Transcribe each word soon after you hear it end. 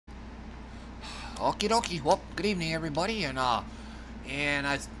Okie dokie. Well, good evening, everybody, and I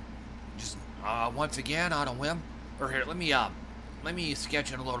just once again on a whim, or here, let me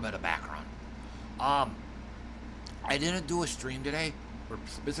sketch in a little bit of background. Um, I didn't do a stream today, or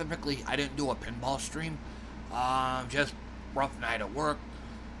specifically, I didn't do a pinball stream. Just rough night at work.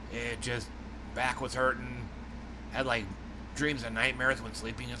 It just back was hurting. Had like dreams and nightmares when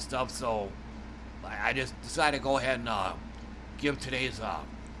sleeping and stuff. So I just decided to go ahead and give today's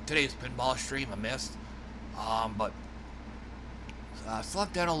pinball stream a miss. But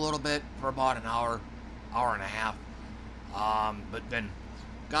slept in a little bit for about an hour, hour and a half. But then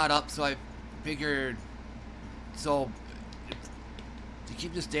got up, so I figured, so to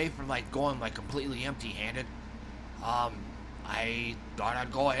keep this day from like going like completely empty-handed, I thought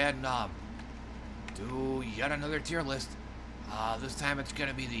I'd go ahead and do yet another tier list. This time it's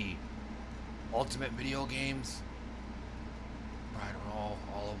gonna be the Ultimate Video Games. I don't know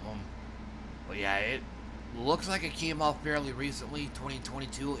all of them, but yeah, it looks like it came out fairly recently,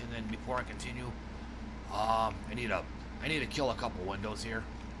 2022. And then before I continue, I need to kill a couple windows here.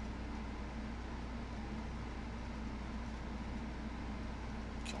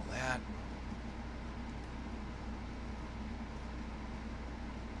 Kill that.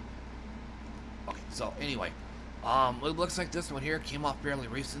 Okay, so anyway, it looks like this one here came off fairly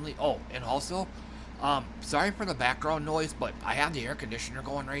recently. Oh, and also, sorry for the background noise, but I have the air conditioner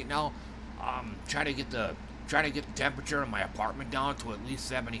going right now. Trying to get the temperature in my apartment down to at least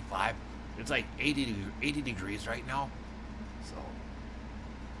 75. It's like 80 degrees right now. So,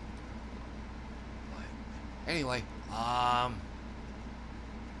 but anyway,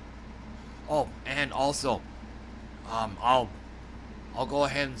 oh, and also, I'll go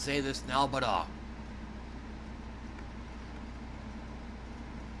ahead and say this now, but I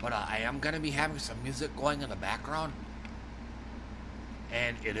am gonna be having some music going in the background,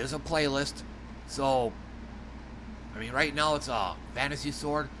 and it is a playlist. So, I mean, right now it's a Fantasy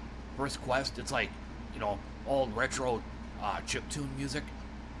Sword First Quest. It's like, you know, old retro chiptune music.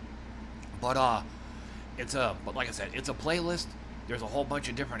 But but like I said, it's a playlist. There's a whole bunch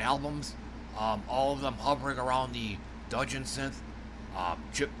of different albums, all of them hovering around the Dungeon Synth,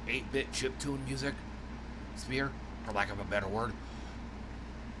 8-bit chiptune music sphere, for lack of a better word.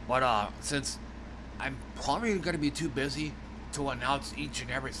 But since I'm probably going to be too busy to announce each and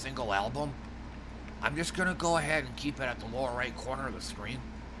every single album, I'm just going to go ahead and keep it at the lower right corner of the screen.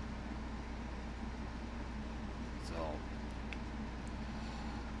 So,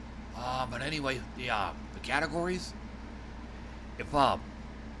 but anyway, the categories, if I've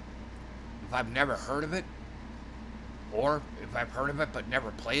never heard of it, or if I've heard of it but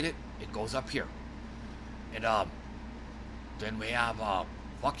never played it, it goes up here. And then we have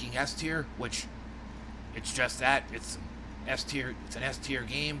fucking S tier, which it's just that, it's S tier, it's an S tier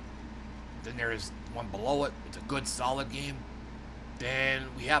game. Then there's one below it, it's a good solid game. Then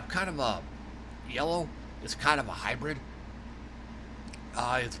we have kind of a yellow, it's kind of a hybrid.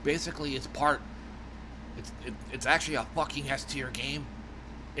 It's basically, it's actually a fucking S tier game,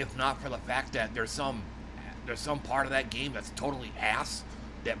 if not for the fact that there's some part of that game that's totally ass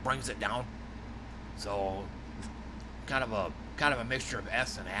that brings it down. So kind of a mixture of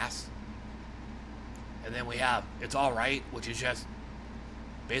S and ass. And then we have it's alright, which is just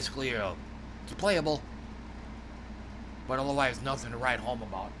basically it's playable, but otherwise nothing to write home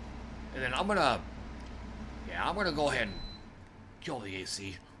about. And then I'm gonna go ahead and kill the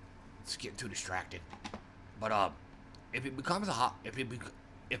AC. It's getting too distracting. But if it becomes a hot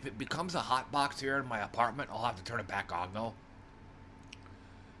box here in my apartment, I'll have to turn it back on though.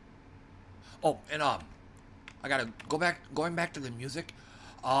 Oh, and I gotta going back to the music.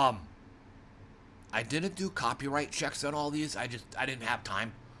 I didn't do copyright checks on all these. I didn't have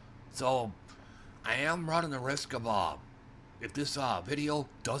time. So I am running the risk of if this video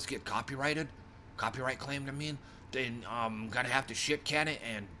does get copyright claimed, I mean, then I'm gonna have to shit can it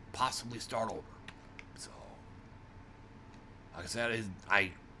and possibly start over. So like I said,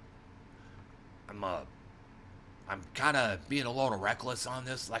 I'm kind of being a little reckless on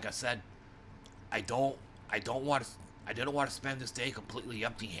this. Like I said, I didn't want to spend this day completely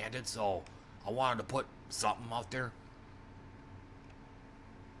empty-handed, so I wanted to put something out there.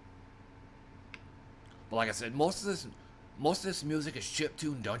 But like I said, most of this music is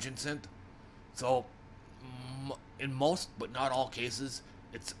chiptune Dungeon Synth. So in most but not all cases,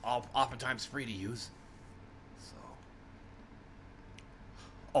 it's oftentimes free to use. So,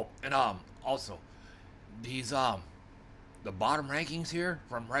 oh, and also these the bottom rankings here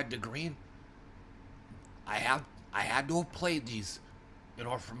from red to green, I had to have played these in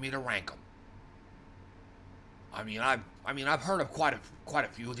order for me to rank them. I mean, I've heard of quite a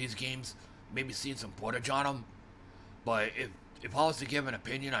few of these games, maybe seen some footage on them. But if I was to give an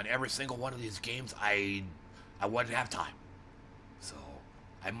opinion on every single one of these games, I wouldn't have time. So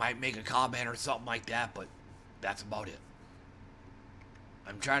I might make a comment or something like that, but that's about it.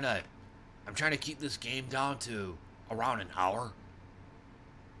 I'm trying to keep this game down to around an hour.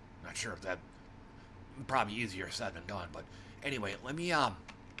 Not sure if that probably easier said than done, but anyway, let me get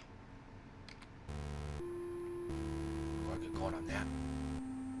going on that.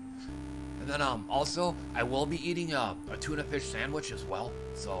 And then also I will be eating a tuna fish sandwich as well.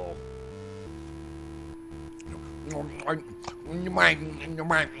 So you might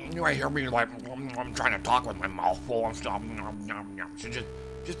hear me like I'm trying to talk with my mouth full and stuff. So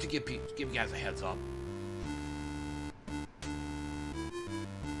just to give you guys a heads up.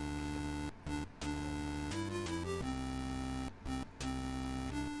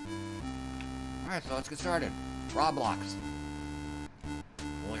 Alright, so let's get started. Roblox.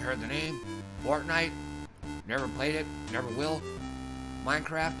 Only heard the name. Fortnite. Never played it. Never will.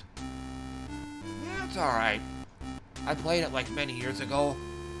 Minecraft. Yeah, it's alright. I played it like many years ago.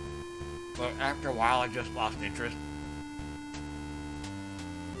 But after a while, I just lost interest.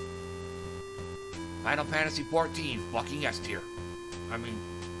 Final Fantasy 14. Fucking S tier. I mean,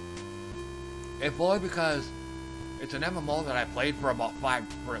 it's only because it's an MMO that I played for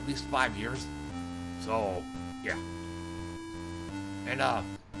at least 5 years. So, yeah. And on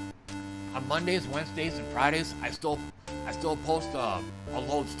Mondays, Wednesdays, and Fridays, I still post a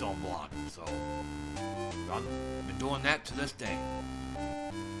Lodestone blog. So I've been doing that to this day.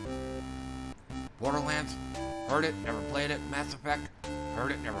 Borderlands, heard it, never played it. Mass Effect,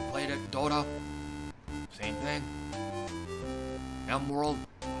 heard it, never played it. Dota, same thing. M-World,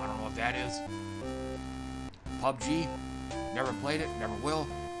 I don't know what that is. PUBG, never played it, never will.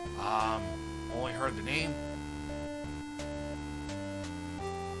 Only heard the name.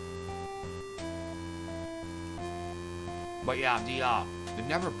 But yeah, the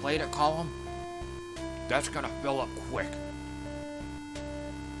never played it column, that's gonna fill up quick.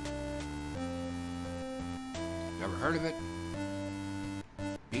 Never heard of it.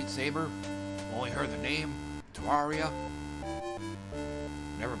 Beat Saber, only heard the name. Terraria,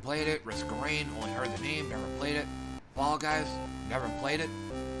 never played it. Risk of Rain, only heard the name, never played it. Fall Guys, never played it.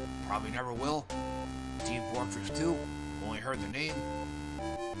 Probably never will. Team Fortress 2, only heard the name.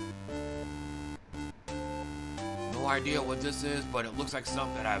 No idea what this is, but it looks like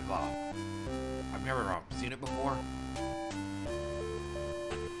something that I've never seen it before.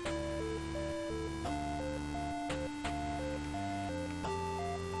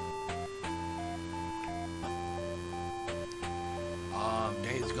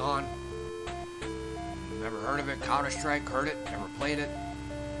 Days Gone, never heard of it. Counter-Strike, heard it, never played it.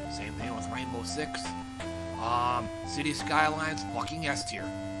 Same thing with Rainbow Six. City Skylines, fucking S tier.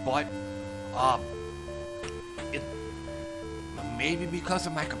 But, it maybe because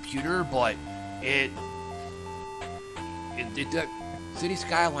of my computer, but City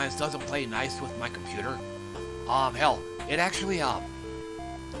Skylines doesn't play nice with my computer. Hell, it actually,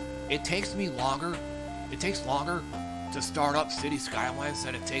 it takes longer to start up City Skylines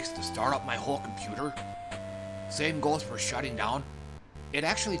than it takes to start up my whole computer. Same goes for shutting down. It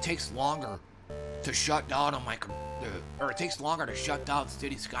actually takes longer to shut down on my or it takes longer to shut down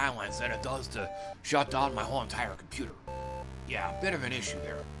City Skylines than it does to shut down my whole entire computer. Yeah, a bit of an issue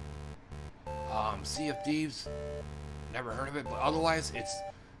there. Sea of Thieves, never heard of it, but otherwise it's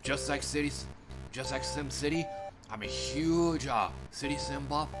just like SimCity. I'm a huge City Sim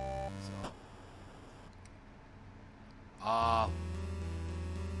buff. So.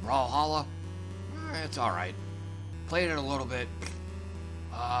 Brawlhalla, it's alright. Played it a little bit.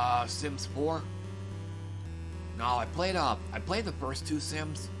 Sims 4. No, I played the first 2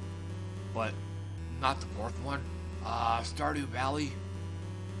 Sims, but not the 4th one. Stardew Valley.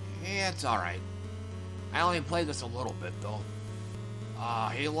 Yeah, it's alright. I only played this a little bit though.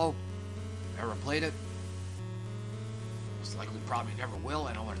 Halo. Never played it. Most likely probably never will.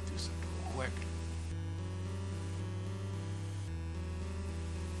 I don't want to do something real quick.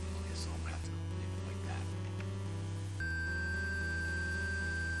 Okay, so I'm gonna have to leave it like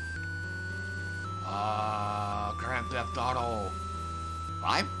that. Grand Theft Auto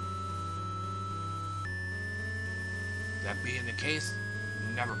 5? That being the case,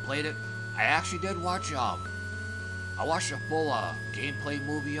 never played it. I actually did watch, I watched a full, gameplay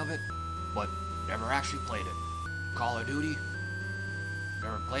movie of it, but never actually played it. Call of Duty,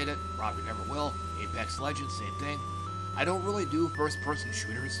 never played it, probably never will. Apex Legends, same thing. I don't really do first-person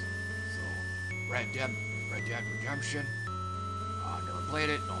shooters, so Red Dead Redemption, never played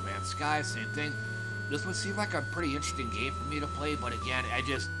it. No Man's Sky, same thing. This would seem like a pretty interesting game for me to play, but again,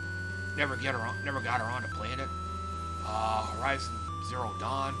 never got around to playing it. Horizon Zero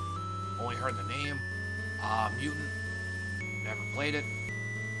Dawn, only heard the name. Mutant, never played it.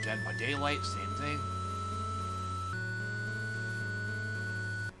 Dead by Daylight, same thing.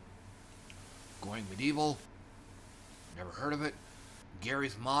 Going Medieval, never heard of it.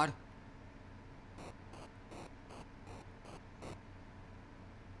 Gary's Mod.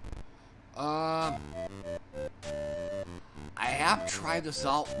 I have tried this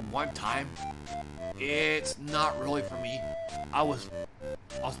out one time. It's not really for me. I was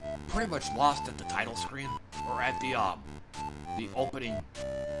pretty much lost at the title screen, or at the opening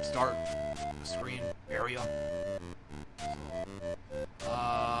start screen area.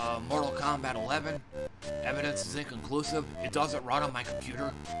 Mortal Kombat 11. Evidence is inconclusive. It doesn't run on my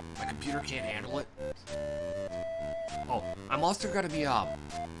computer. My computer can't handle it. Oh, I'm also gonna be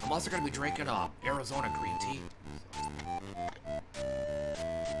drinking Arizona green tea.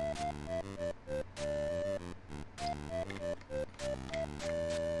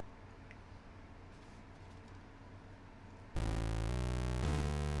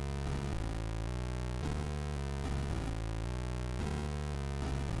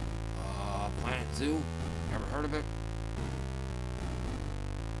 Planet Zoo, never heard of it.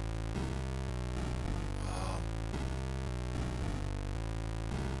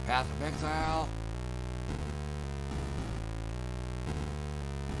 Path of Exile.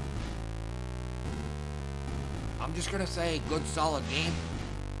 I'm just gonna say good solid game.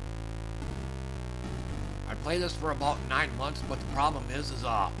 I played this for about 9 months, but the problem is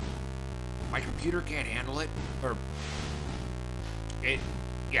my computer can't handle it,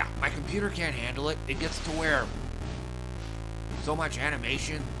 yeah, my computer can't handle it. It gets to where so much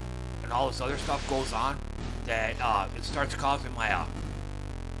animation and all this other stuff goes on that it starts causing my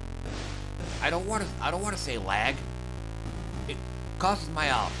I don't want to say lag. It causes my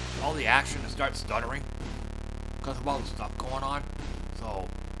all the action to start stuttering because of all the stuff going on. So,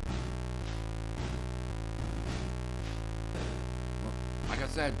 like I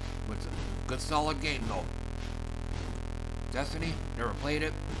said, it's a good solid game though. Destiny, never played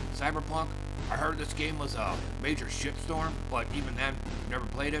it. Cyberpunk, I heard this game was a major shitstorm, but even then, never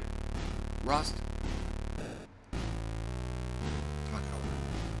played it. Rust.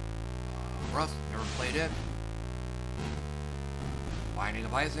 Rust, never played it. Binding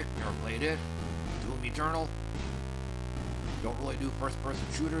of Isaac, never played it. Doom Eternal. Don't really do first-person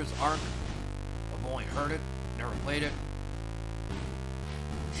shooters. Ark, I've only heard it, never played it.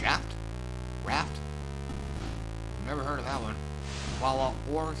 Shaft? Raft? Never heard of that one. Fallout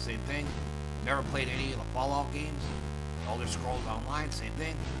 4, same thing. Never played any of the Fallout games. Elder Scrolls Online, same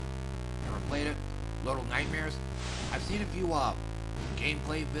thing. Never played it. Little Nightmares. I've seen a few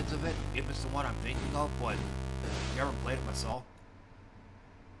gameplay bits of it, if it's the one I'm thinking of, but never played it myself.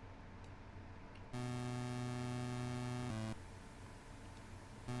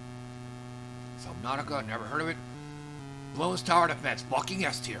 Subnautica, never heard of it. Bloons Tower Defense, fucking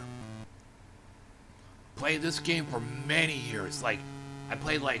S tier. Played this game for many years. Like, I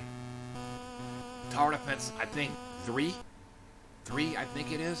played like Tower Defense, I think 3, I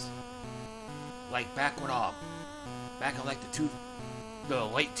think it is. Like back when back in like the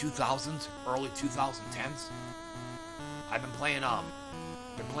late 2000s, early 2010s. I've been playing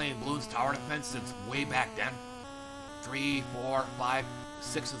Bloons Tower Defense since way back then. 3, 4, 5,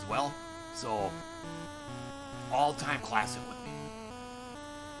 6 as well. So all-time classic with me.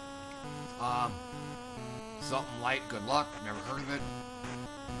 Something like Good Luck, never heard of it.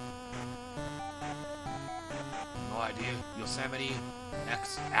 No idea. Yosemite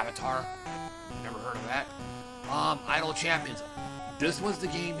X Avatar, never heard of that. Idle Champions. This was the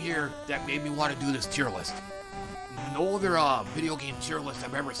game here that made me want to do this tier list. No other video game tier list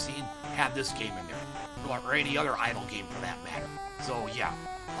I've ever seen had this game in there, or any other idle game for that matter. So yeah.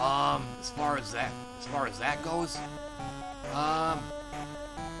 As far as that goes, I'm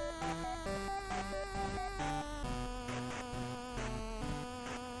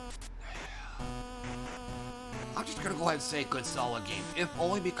just gonna go ahead and say good solid game, if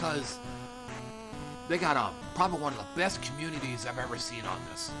only because they got probably one of the best communities I've ever seen on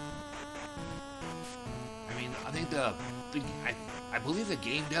this. I mean, I think I believe the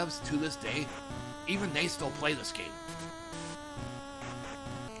game devs to this day, even they still play this game.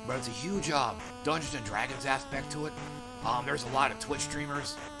 But it's a huge Dungeons and Dragons aspect to it. There's a lot of Twitch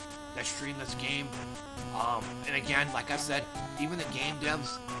streamers that stream this game. And again, like I said, even the game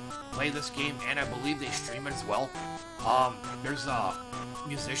devs play this game, and I believe they stream it as well. There's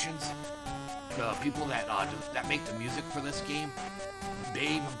musicians, the people that make the music for this game. They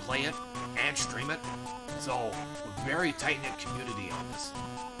even play it and stream it. So, very tight-knit community on this.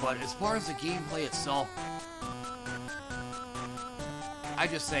 But as far as the gameplay itself, I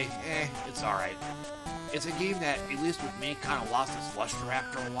just say, it's alright. It's a game that, at least with me, kind of lost its luster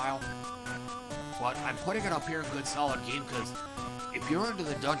after a while. But I'm putting it up here in good solid game because if you're into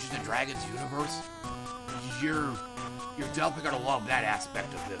the Dungeons & Dragons universe, you're definitely gonna love that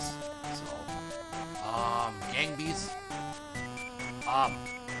aspect of this. So, Gang Beasts.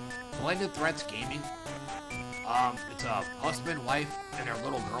 Blended Threats Gaming. It's a husband, wife, and their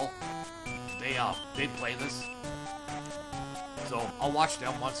little girl. They play this. So I'll watch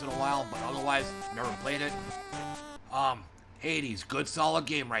them once in a while, but otherwise, never played it. Hades, good solid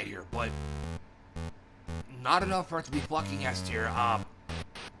game right here, but not enough for it to be fucking S tier.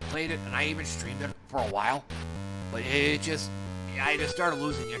 Played it, and I even streamed it for a while, but I just started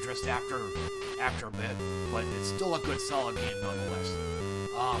losing interest after a bit, but it's still a good solid game nonetheless.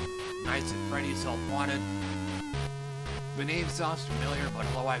 Nights at Freddy's Help Wanted. The name sounds familiar, but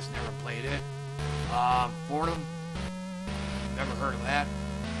otherwise never played it. Fordham, never heard of that.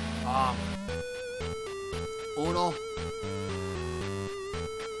 Uno.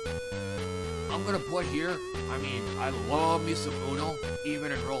 I'm gonna put here, I mean, I love me some Uno,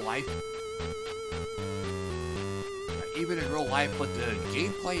 even in real life. Even in real life, but the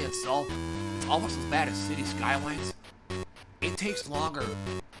gameplay itself, it's almost as bad as City Skylines. It takes longer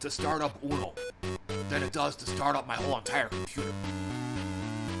to start up Uno than it does to start up my whole entire computer.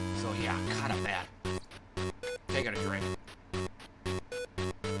 So yeah, kind of bad. Taking a drink.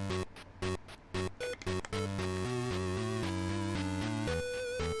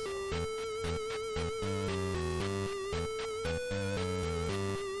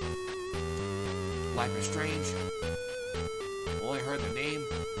 Life is Strange. Only heard the name.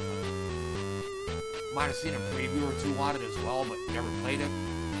 Might have seen a preview or two on it as well, but never played it.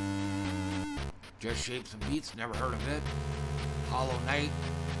 Just Shapes and Beats, never heard of it. Hollow Knight.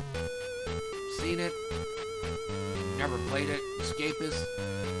 Seen it. Never played it. Escapist.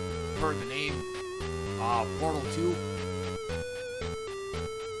 Heard the name. Portal 2.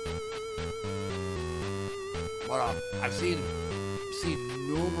 But I've seen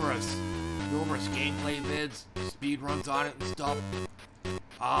numerous gameplay vids, speed runs on it and stuff.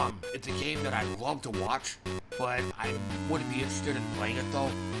 It's a game that I'd love to watch, but I wouldn't be interested in playing it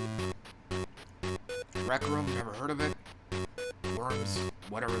though. Rec Room, never heard of it. Worms,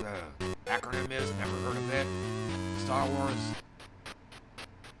 whatever the acronym is, never heard of it. Star Wars.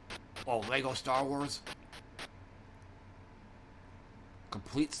 Oh, Lego Star Wars.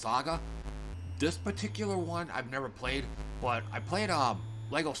 Complete Saga. This particular one I've never played, but I played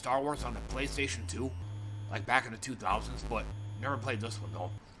Lego Star Wars on the PlayStation 2, like back in the 2000s, but never played this one though.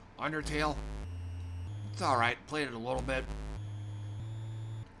 Undertale, it's alright, played it a little bit.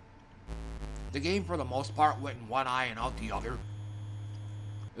 The game for the most part went in one eye and out the other.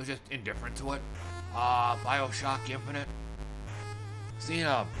 It was just indifferent to it. BioShock Infinite. Seen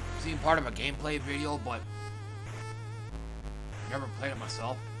part of a gameplay video, but never played it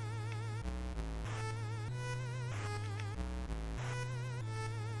myself.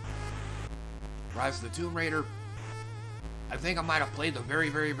 Rise of the Tomb Raider. I think I might have played the very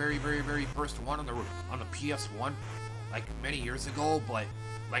first one on the PS1, like many years ago, but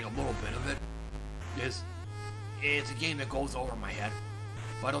like a little bit of it. It's a game that goes over my head.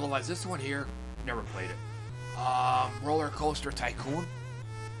 But otherwise, this one here, never played it. Roller Coaster Tycoon.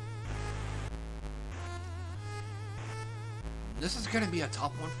 This is gonna be a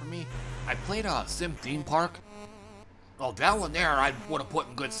tough one for me. I played Sim Theme Park. Oh, that one there, I would have put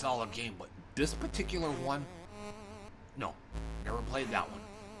in good solid game, but this particular one, no, never played that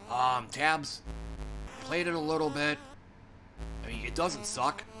one. Tabs, played it a little bit. I mean, it doesn't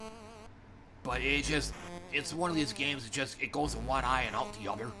suck, but it's one of these games that it goes in one eye and out the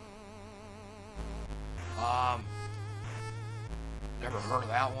other. Never heard of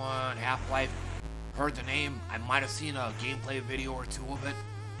that one. Half-Life, heard the name. I might have seen a gameplay video or two of it,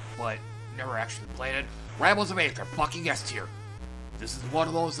 but never actually played it. Rivals of Aether, fucking S tier. This is one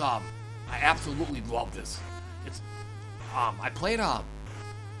of those, I absolutely love this. It's, I played,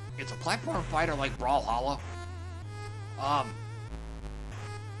 it's a platform fighter like Brawlhalla.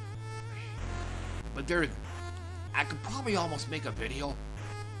 But I could probably almost make a video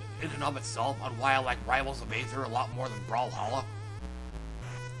in and of itself on why I like Rivals of Aether a lot more than Brawlhalla.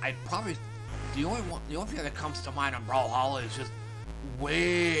 The only thing that comes to mind on Brawlhalla is just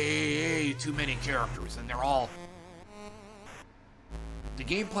way too many characters, and they're all... The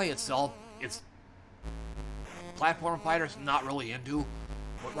gameplay itself, it's platform fighters not really into,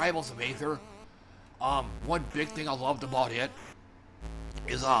 but Rivals of Aether, one big thing I loved about it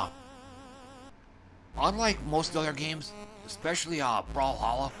is unlike most other games, especially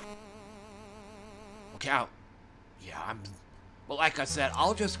Brawlhalla. Okay, but like I said,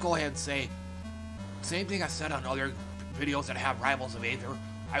 I'll just go ahead and say, same thing I said on other videos that have Rivals of Aether.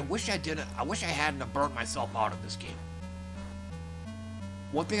 I wish I hadn't have burnt myself out of this game.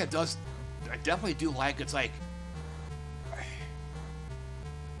 One thing I definitely do like, it's like,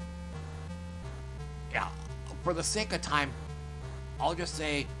 yeah, for the sake of time, I'll just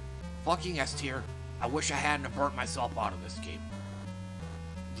say, fucking S tier. I wish I hadn't have burnt myself out of this game.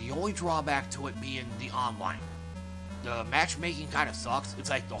 The only drawback to it being the online. The matchmaking kind of sucks. It's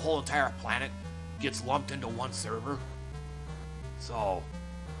like the whole entire planet gets lumped into one server. So,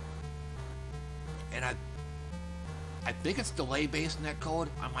 and I think it's delay-based netcode.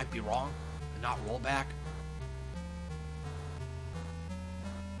 I might be wrong, and not rollback.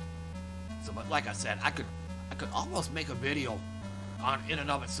 So, but like I said, I could almost make a video on in and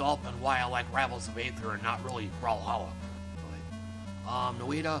of itself and why I like Rivals of Aether and not really Brawlhalla.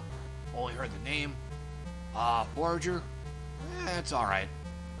 Noita, only heard the name. Forager, it's alright.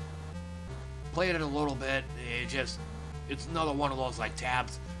 Played it a little bit, it's another one of those like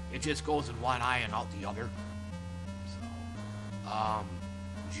tabs. It just goes in one eye and out the other. So,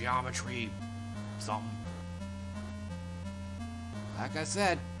 geometry, something. Like I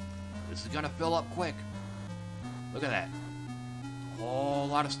said, this is gonna fill up quick. Look at that. A whole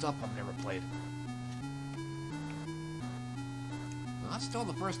lot of stuff I've never played. Well, that's still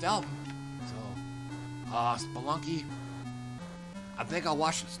the first album. So, Spelunky. I think I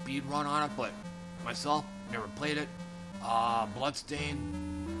watched a speed run on it, but myself, never played it. Bloodstain.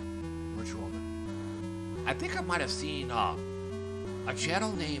 Which one? I think I might have seen a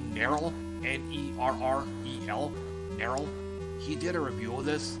channel named Nerl, N-E-R-R-E-L, Nerl. He did a review of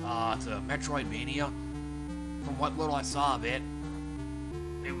this. It's a Metroidvania. From what little I saw of it,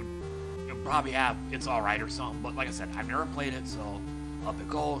 it would probably have it's alright or something. But like I said, I've never played it, so up it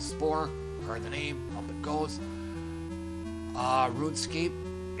goes. Spore, heard the name, up it goes. RuneScape.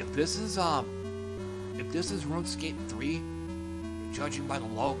 If this is RuneScape 3, judging by the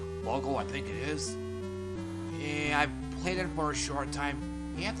logo, I think it is. Yeah, I played it for a short time.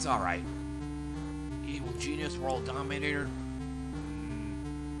 Yeah, it's alright. Evil Genius, World Dominator.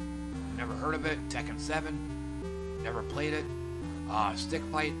 Never heard of it. Tekken 7. Never played it. Stick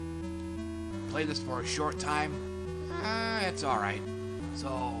Fight. Played this for a short time. It's alright. So,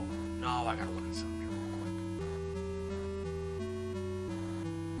 no, I gotta look at something here real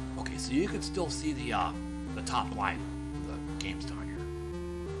quick. Okay, so you can still see the top line of the games down here.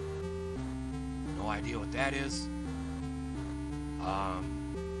 No idea what that is.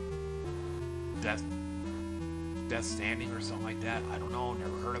 Death Standing or something like that. I don't know.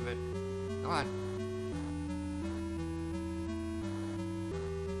 Never heard of it. Come on.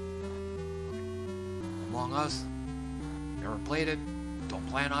 Among Us. Never played it. Don't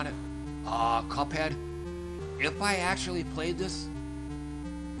plan on it. Cuphead. If I actually played this,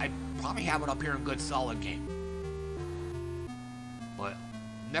 I'd probably have it up here in good solid game. But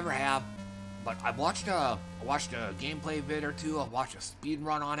never have. But I watched a gameplay vid or two. I watched a speed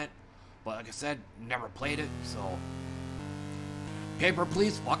run on it. But like I said, never played it, so Paper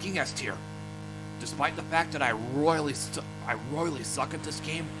Please fucking S tier. Despite the fact that I royally suck at this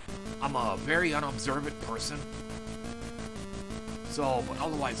game, I'm a very unobservant person. So, but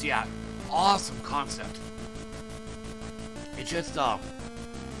otherwise, yeah, awesome concept. It's just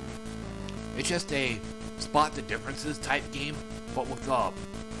a spot the differences type game, but with a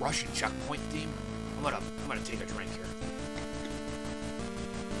Russian checkpoint theme. I'm gonna take a drink here.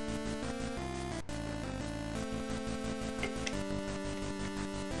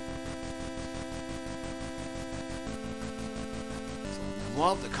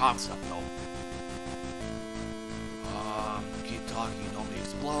 Love the concept though. Keep Talking, Nobody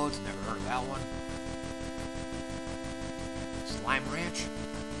Explodes. Never heard of that one. Slime Ranch.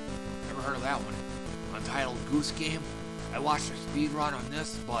 Never heard of that one. Untitled Goose Game. I watched a speed run on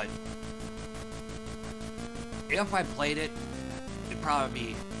this, but if I played it, it'd probably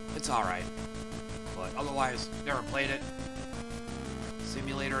be it's alright. But otherwise, never played it.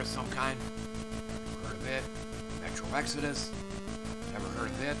 Simulator of some kind. Never heard of it. Metro Exodus. Never heard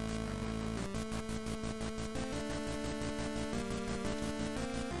of it.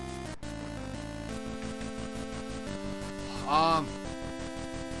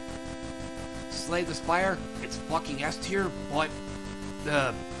 Slay the Spire, it's fucking S tier, but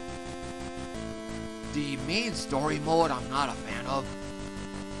the main story mode I'm not a fan of.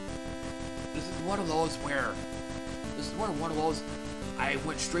 This is one of those where I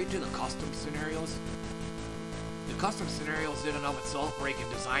went straight to the custom scenarios. The custom scenarios in and of itself where you can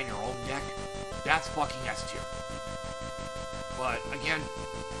design your own deck. That's fucking S tier. But again,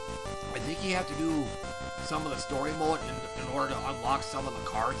 I think you have to do some of the story mode in order to unlock some of the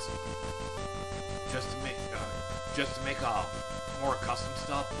cards, just to make more custom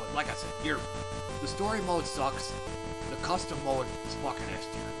stuff. But like I said, here, the story mode sucks. The custom mode is fucking S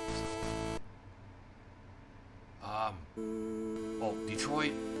tier. Oh,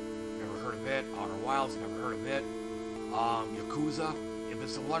 Detroit, never heard of it. Outer Wilds, never heard of it. Yakuza, if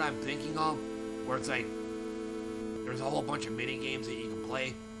it's the one I'm thinking of, where it's like, there's a whole bunch of mini games that you can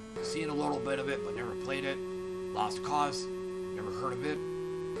play. Seen a little bit of it, but never played it. Lost Cause, never heard of it.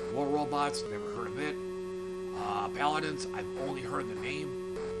 War Robots, never heard of it. Paladins, I've only heard the name.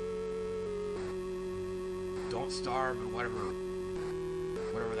 Don't Starve and whatever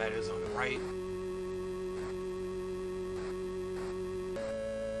that is on the right.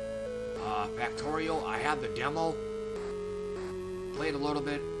 Factorial, I have the demo. Played a little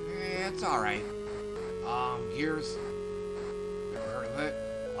bit. It's alright. Gears, never heard of it.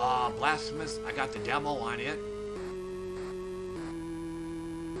 Blasphemous, I got the demo on it.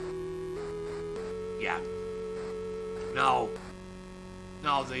 Yeah. No,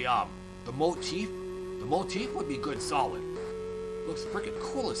 the motif would be good solid. Looks freaking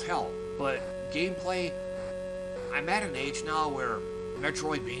cool as hell, but gameplay, I'm at an age now where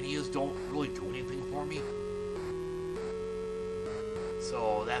Metroidvanias don't really do anything for me.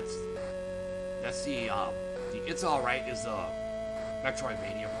 So that's the it's alright is the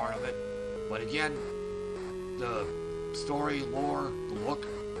Metroidvania part of it. But again, the story, lore, the look,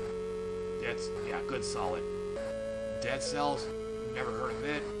 that's, yeah, good solid. Dead Cells, never heard of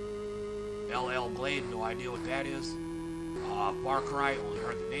it. LL Blade, no idea what that is. Far Cry, only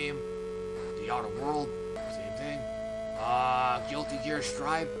heard the name. The Outer World, same thing. Guilty Gear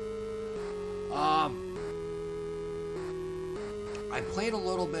Strive. I played a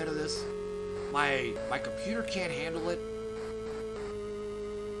little bit of this. My computer can't handle it,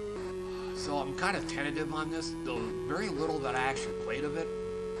 so I'm kind of tentative on this. The very little that I actually played of it,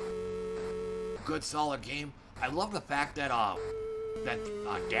 good solid game. I love the fact that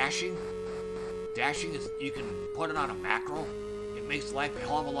dashing is, you can put it on a macro. It makes life a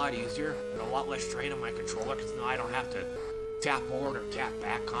hell of a lot easier and a lot less strain on my controller, because now I don't have to tap forward or tap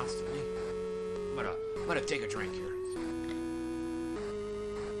back constantly. I'm gonna take a drink here.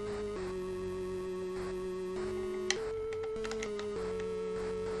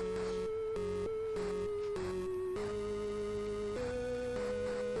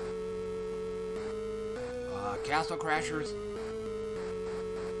 Castle Crashers,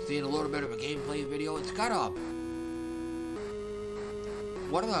 seeing a little bit of a gameplay video. It's got a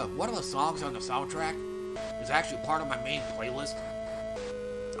one of the songs on the soundtrack is actually part of my main playlist.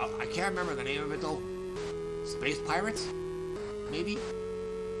 I can't remember the name of it though. Space Pirates, maybe.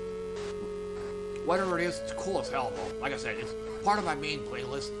 Whatever it is, it's cool as hell though. Like I said, it's part of my main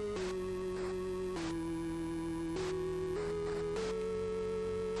playlist.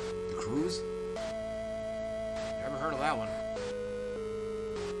 The Cruise. Heard of that one.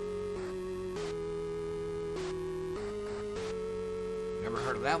 Never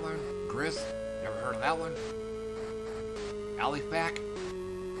heard of that one. Gris, never heard of that one. Alifac,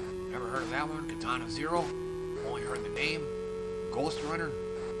 never heard of that one. Katana Zero, only heard the name. Ghost Runner,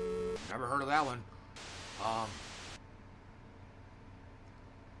 never heard of that one.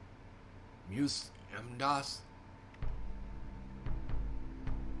 Muse M-DOS.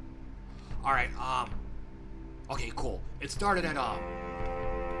 Alright, okay, cool. It started at, let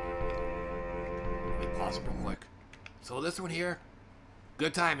me pause real quick. So this one here,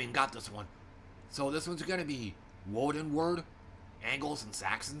 good timing, got this one. So this one's gonna be Woden Word, Angles and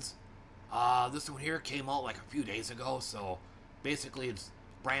Saxons. This one here came out like a few days ago, so basically it's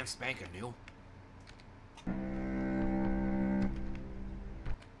brand spanking new.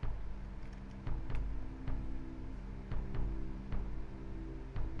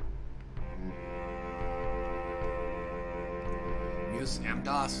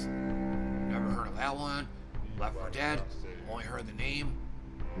 M-DOS, never heard of that one. Left 4 Dead, only heard the name.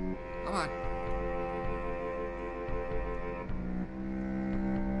 Come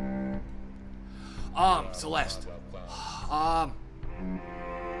on. Celeste. I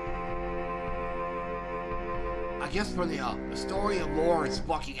guess for the story and lore, it's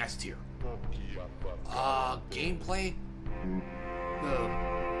fucking S tier. Gameplay, the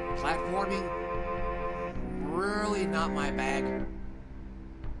platforming, really not my bag.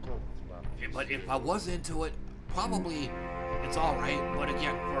 But if I was into it, probably it's alright. But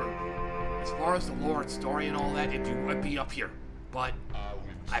again, as far as the lore and story and all that, it would be up here. But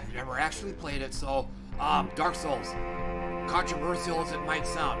I've never actually played it, so Dark Souls, controversial as it might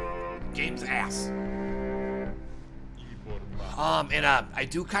sound, game's ass. I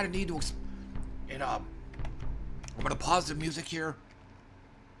do kind of need to, I'm gonna pause the music here.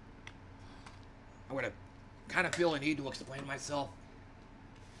 I'm gonna kind of feel a need to explain myself.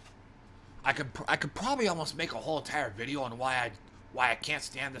 I could probably almost make a whole entire video on why I can't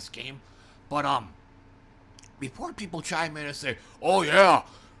stand this game, but before people chime in and say, oh yeah,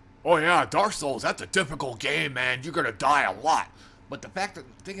 Dark Souls, that's a difficult game, man, you're gonna die a lot. But the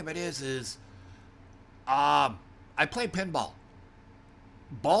thing of it is, I play pinball.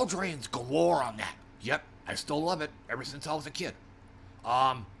 Ball drains galore on that. Yep, I still love it ever since I was a kid.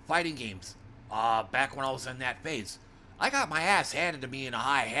 Fighting games. Back when I was in that phase. I got my ass handed to me in a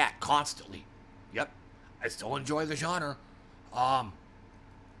high hat constantly. Yep, I still enjoy the genre. Like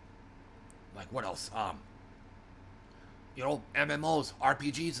what else? You know, MMOs,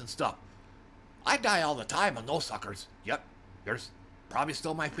 RPGs and stuff. I die all the time on those suckers. Yep, there's probably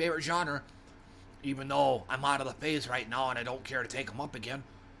still my favorite genre. Even though I'm out of the phase right now and I don't care to take them up again.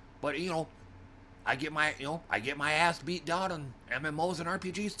 But, you know, I get my ass beat down on MMOs and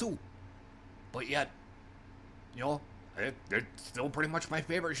RPGs too. But yet, you know, they're still pretty much my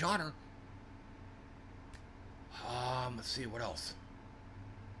favorite genre. Let's see, what else?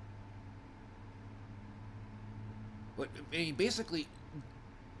 But, I mean, basically,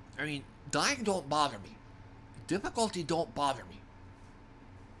 dying don't bother me. Difficulty don't bother me.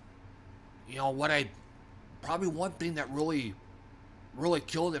 You know, probably one thing that really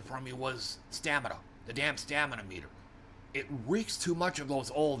killed it for me was stamina. The damn stamina meter. It reeks too much of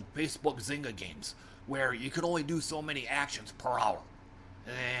those old Facebook Zynga games where you could only do so many actions per hour.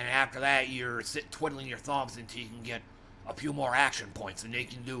 And after that, you're twiddling your thumbs until you can get a few more action points and they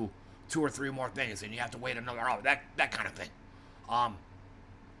can do 2 or 3 more things and you have to wait another hour. That kind of thing.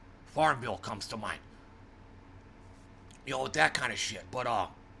 Farmville comes to mind. You know, that kind of shit. But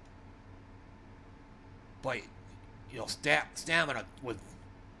you know, stamina was,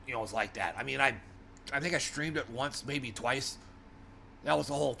 you know, was like that. I mean, I think I streamed it once, maybe twice. That was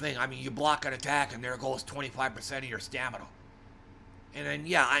the whole thing. I mean, you block an attack and there goes 25% of your stamina. And then,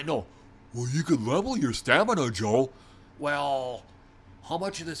 yeah, I know. Well, you could level your stamina, Joe. Well, how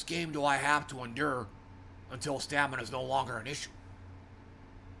much of this game do I have to endure until stamina is no longer an issue?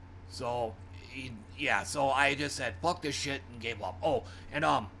 So, yeah, so I just said, fuck this shit and gave up. Oh, and,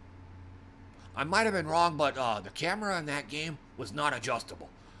 I might have been wrong, but the camera in that game was not adjustable.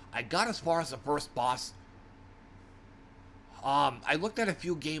 I got as far as the first boss. I looked at a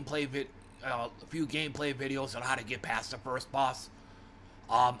few gameplay videos on how to get past the first boss.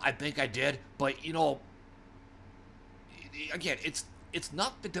 I think I did, but you know, again, it's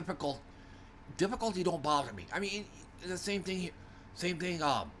not the difficulty don't bother me. I mean, the same thing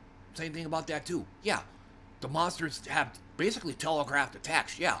about that too. Yeah, the monsters have basically telegraphed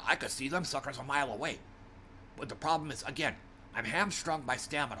attacks. Yeah, I could see them suckers a mile away. But the problem is, again, I'm hamstrung by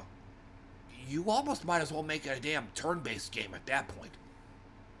stamina. You almost might as well make it a damn turn-based game at that point.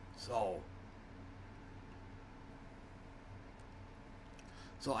 So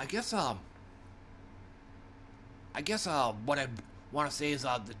I guess what I want to say is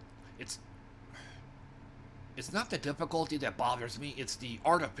it's not the difficulty that bothers me, it's the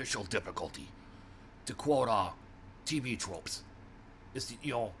artificial difficulty. To quote TV tropes. It's the,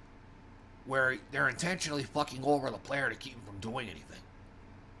 you know, where they're intentionally fucking over the player to keep him from doing anything.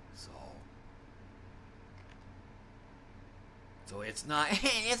 So it's not,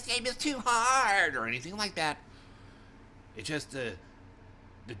 hey, this game is too hard or anything like that. It's just the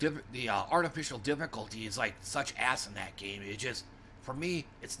artificial difficulty is like such ass in that game. It just, for me,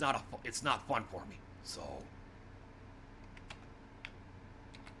 it's not fun for me. So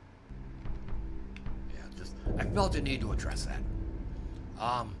yeah, just I felt the need to address that.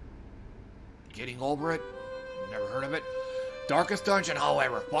 Getting over it. Never heard of it. Darkest Dungeon,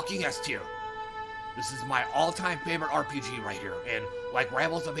 however, fucking S tier. This is my all-time favorite RPG right here, and like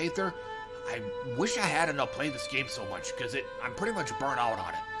Rivals of Aether, I wish I hadn't played this game so much, because I'm pretty much burnt out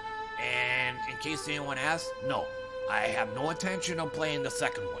on it. And in case anyone asks, no, I have no intention of playing the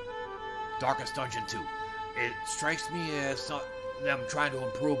second one, Darkest Dungeon 2. It strikes me as them trying to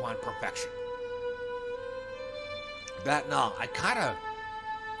improve on perfection.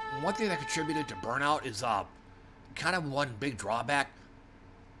 One thing that contributed to burnout is kind of one big drawback.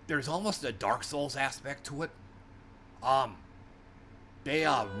 There's almost a Dark Souls aspect to it. They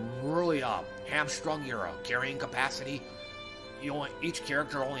really hamstrung your carrying capacity. Each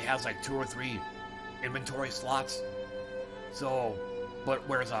character only has like 2 or 3 inventory slots. So, but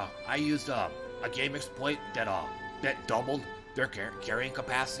whereas I used a game exploit that doubled their carrying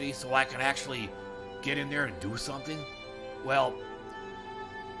capacity, so I can actually get in there and do something. Well,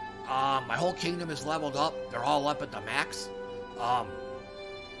 My whole kingdom is leveled up. They're all up at the max. But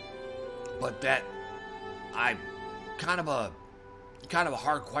that, I kind of a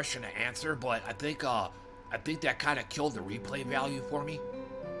hard question to answer. But I think that kind of killed the replay value for me.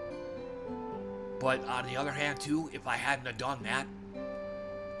 But on the other hand, too, if I hadn't have done that,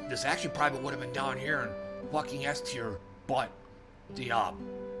 this actually probably would have been down here in fucking S tier. But the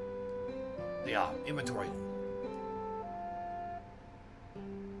inventory.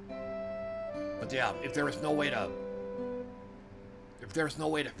 But yeah, if there was no way to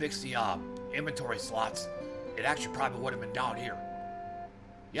fix the inventory slots, it actually probably would have been down here.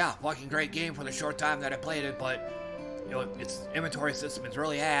 Yeah, fucking great game for the short time that I played it, but you know, its inventory system is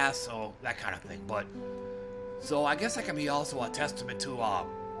really ass, so that kind of thing. But so I guess that can be also a testament to a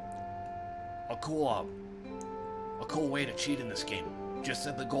cool way to cheat in this game. Just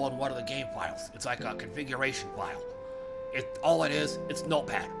simply go on one of the game files. It's like a configuration file. All it is, it's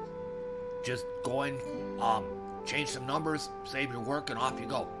Notepad. Just go in, change some numbers, save your work, and off you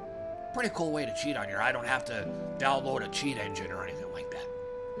go. Pretty cool way to cheat on here. I don't have to download a cheat engine or anything like that.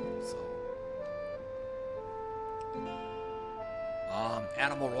 So,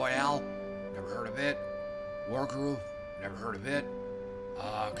 Animal Royale, never heard of it. Wargroove, never heard of it.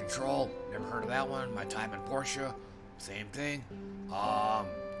 Control, never heard of that one. My Time in Portia, same thing.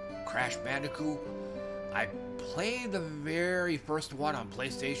 Crash Bandicoot, I played the very first one on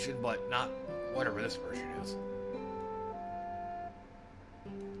PlayStation, but not whatever this version is.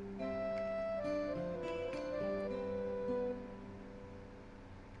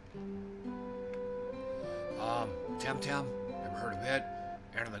 Temtem, never heard of it.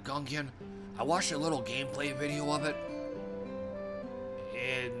 Enter the Gungeon. I watched a little gameplay video of it.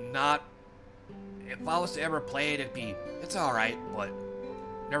 And not... If I was to ever play it, it's alright, but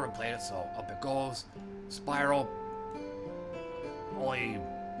never played it, so up it goes. Spiral.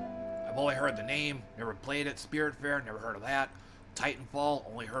 I've only heard the name, never played it. Spiritfarer, never heard of that. Titanfall,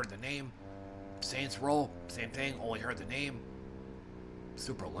 only heard the name. Saints Row, same thing, only heard the name.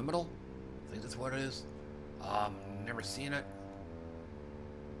 Superliminal, I think that's what it is. Never seen it.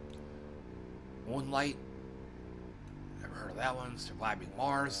 Moonlight, never heard of that one. Surviving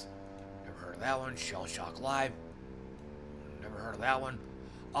Mars, never heard of that one. Shell Shock Live, never heard of that one.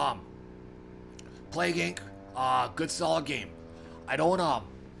 Plague Inc., good solid game. I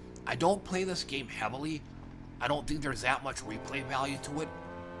don't play this game heavily. I don't think there's that much replay value to it.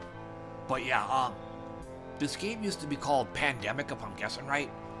 But yeah, this game used to be called Pandemic, if I'm guessing right.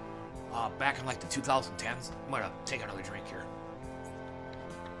 Back in like the 2010s. I'm gonna take another drink here.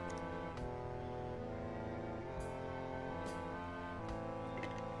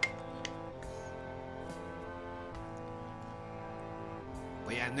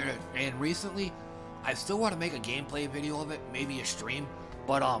 But yeah, and recently, I still want to make a gameplay video of it, maybe a stream.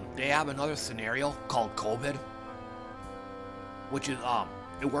 But they have another scenario called COVID, which is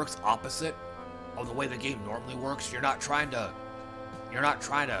it works opposite of the way the game normally works. You're not trying to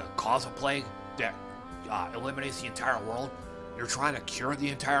cause a plague that eliminates the entire world. You're trying to cure the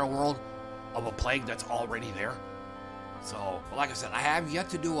entire world of a plague that's already there. So, like I said, I have yet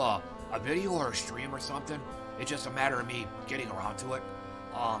to do a video or a stream or something. It's just a matter of me getting around to it.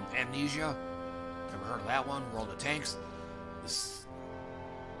 Amnesia, never heard of that one. World of Tanks.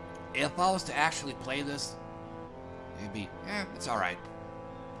 If I was to actually play this, it'd be, it's alright.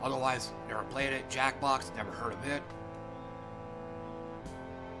 Otherwise, never played it. Jackbox, never heard of it.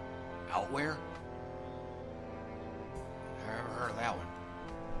 Outwear? Never heard of that one.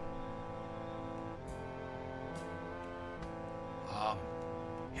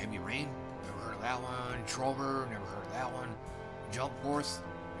 Heavy Rain, never heard of that one. Trover, never heard of that one. Jump Force,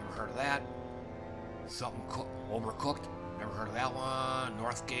 never heard of that. Something Overcooked, never heard of that one.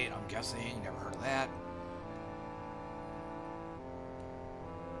 Northgate, I'm guessing, never heard of that.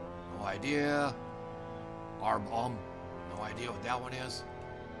 No idea. Arbom, no idea what that one is.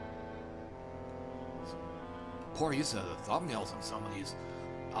 Poor use of the thumbnails on some of these.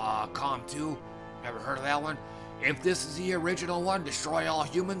 Com 2, never heard of that one. If this is the original one, Destroy All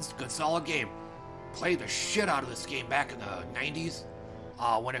Humans, good solid game. Played the shit out of this game back in the 90s.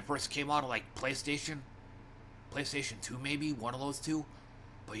 When it first came out on like PlayStation 2 maybe, one of those two.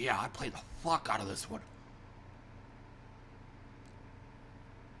 But yeah, I played the fuck out of this one.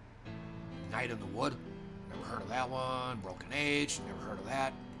 Night in the Wood, never heard of that one. Broken Age, never heard of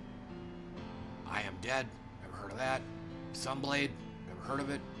that. I Am Dead, never heard of that. Sunblade, never heard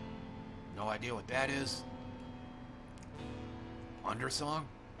of it. No idea what that is. Undersong,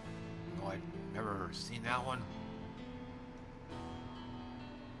 no, I've never seen that one.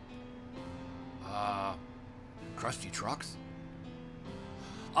 Krusty Trucks.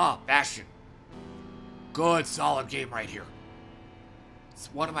 Bastion. Good, solid game right here. It's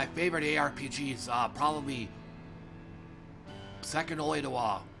one of my favorite ARPGs, probably second only to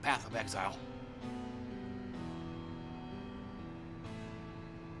Path of Exile.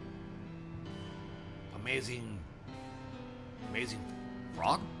 Amazing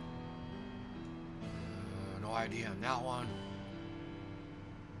frog? No idea on that one.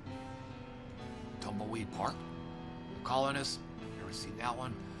 Tumbleweed Park. Colonist. Never seen that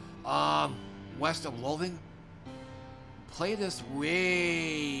one. West of Loathing. Play this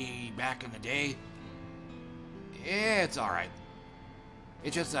way back in the day. It's alright.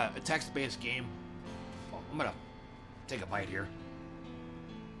 It's just a text-based game. Oh, I'm gonna take a bite here.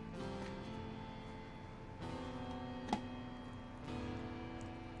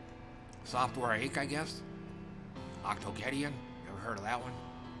 Software Inc., I guess. Octogeddon. Never heard of that one.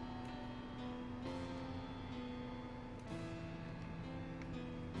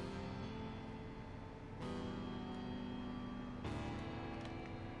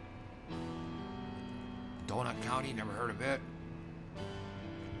 Donut County, never heard of it.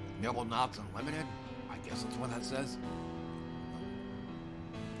 Nibble Knobs Unlimited, I guess that's what that says.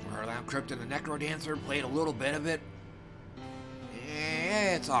 Never heard of that. Crypt and the Necrodancer, played a little bit of it.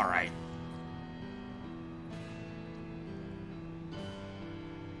 Yeah, it's alright.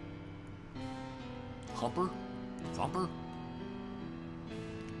 Thumper?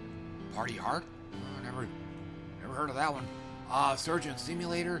 Party Hard? Oh, never heard of that one. Surgeon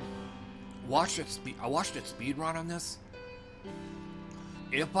Simulator. I watched it speed run on this.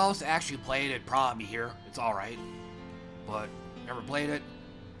 If I was to actually play it, it'd probably be here. It's alright. But never played it.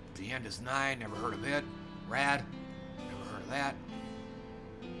 The End is 9, never heard of it. Rad, never heard of that.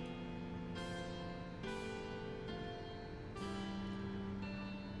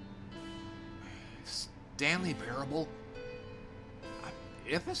 Stanley Parable.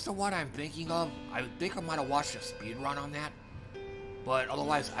 If it's the one I'm thinking of, I think I might have watched a speed run on that. But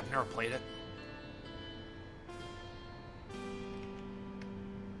otherwise, I've never played it.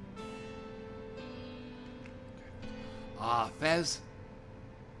 Fez.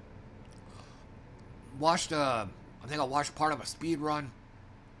 I think I watched part of a speed run.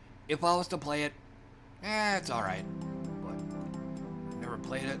 If I was to play it, it's alright. But never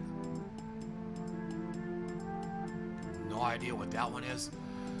played it. No idea what that one is.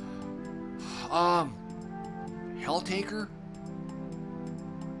 Helltaker.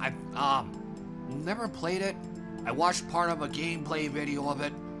 I've never played it. I watched part of a gameplay video of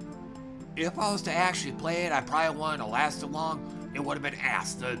it. If I was to actually play it, I probably wouldn't have lasted long. It would have been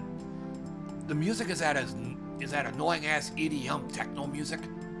ass. The music is that annoying ass EDM techno music.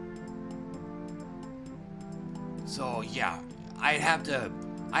 So yeah, I'd have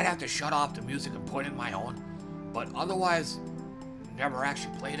to shut off the music and put in my own. But otherwise, never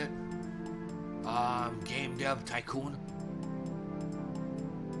actually played it. Game Dev Tycoon.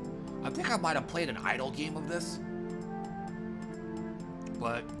 I think I might have played an idle game of this.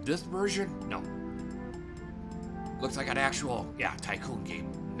 But this version, no. Looks like an actual, Tycoon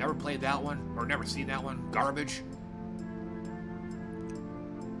game. Never played that one, or never seen that one. Garbage.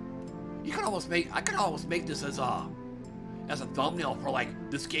 I could almost make this as a thumbnail for like,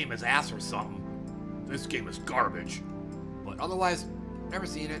 this game is ass or something. This game is garbage. But otherwise, never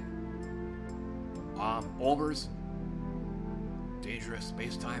seen it. Olbers. Dangerous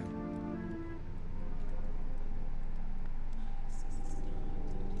Space-Time.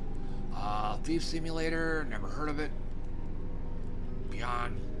 Thief Simulator, never heard of it.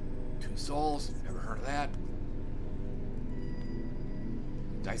 Beyond Two Souls, never heard of that.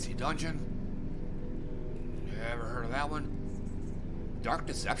 Dicey Dungeon, never heard of that one. Dark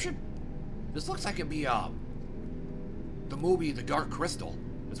Deception? This looks like it'd be the movie The Dark Crystal.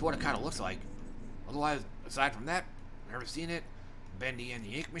 That's what it kind of looks like. Otherwise, aside from that, never seen it. Bendy and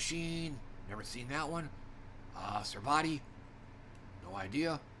the Ink Machine, never seen that one. Servati, no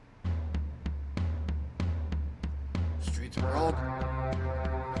idea. Streets of Rogue,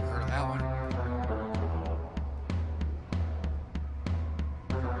 never heard of that one.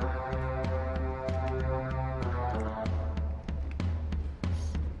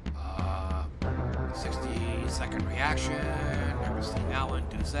 60-second reaction, never seen that one.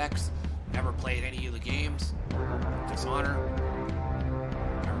 Deus Ex, never played any of the games. Dishonor,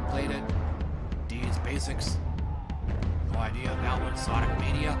 never played it. D's Basics, no idea that one. Sonic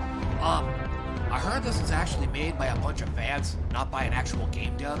Mania. I heard this is actually made by a bunch of fans, not by an actual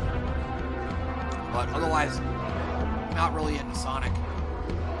game dev. But otherwise, not really into Sonic.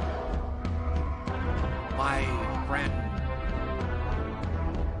 My friend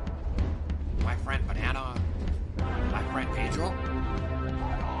Banana, my friend Pedro,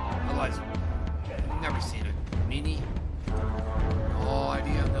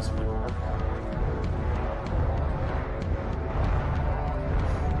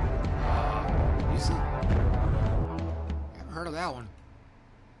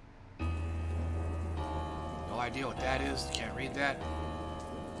 idea what that is. Can't read that.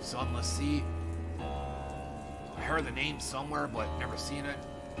 Sunless Sea. I heard the name somewhere, but never seen it.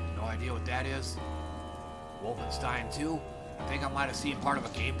 No idea what that is. Wolfenstein 2. I think I might have seen part of a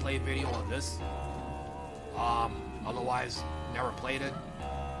gameplay video of this. Otherwise, never played it.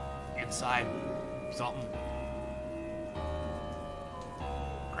 Inside something.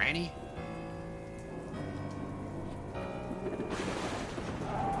 Granny?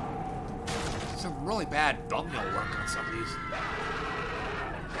 Some really bad thumbnail work on some of these.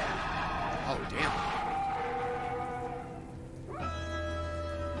 Oh, damn.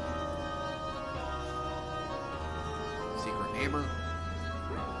 Secret Neighbor.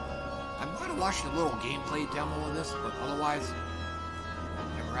 I might have watched a little gameplay demo of this, but otherwise,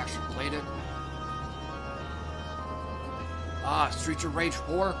 never actually played it. Streets of Rage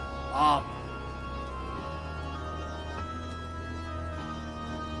 4.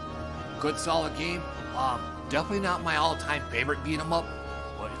 Good solid game. Definitely not my all-time favorite beat 'em up,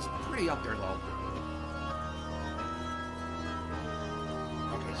 but it's pretty up there though.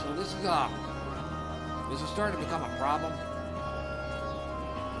 Okay, so this is starting to become a problem.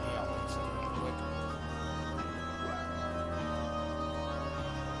 Yeah, let's quick.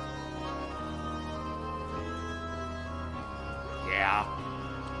 Yeah,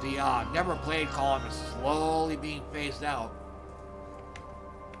 the never played column is slowly being phased out.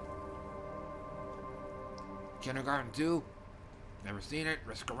 Kindergarten 2, never seen it.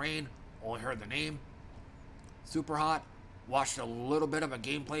 Risk of Rain, only heard the name. Super Hot, watched a little bit of a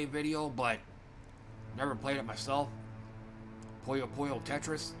gameplay video, but never played it myself. Puyo Puyo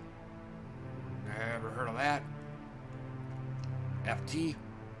Tetris, never heard of that. FT,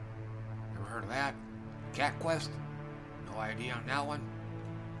 never heard of that. Cat Quest, no idea on that one.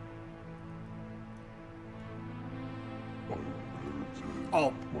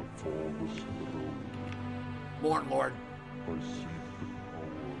 Oh, Lord.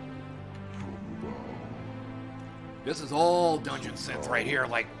 This is old Dungeon Synth right here,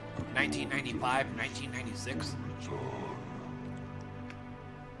 like 1995, 1996.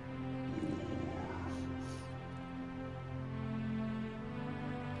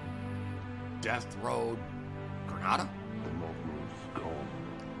 Death Road, Granada.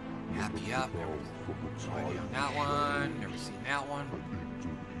 Happy Up, no idea on that one, never seen that one.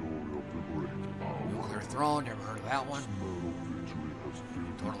 Nuclear Throne, never heard of that one.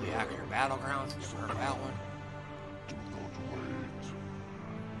 Totally Accurate Battlegrounds, never heard of that one.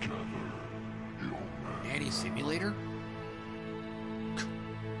 Nanny Simulator?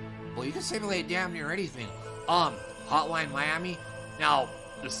 Well, you can simulate damn near anything. Hotline Miami. Now,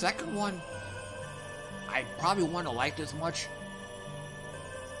 the second one, I probably wouldn't have liked as much.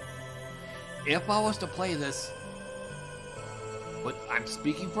 If I was to play this, but I'm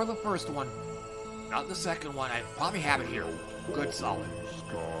speaking for the first one, not the second one, I'd probably have it here. Good, solid.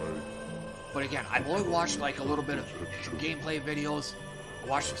 But again, I've only watched like a little bit of some gameplay videos. I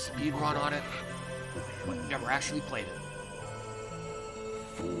watched a speed run on it, but never actually played it.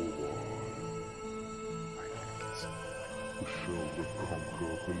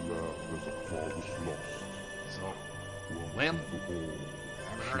 So, Limb,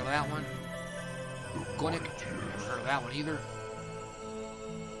 never heard of that one. Gonic, never heard of that one either.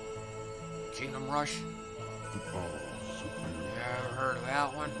 Kingdom Rush, never heard of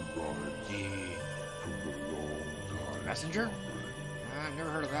that one. The Messenger, I've never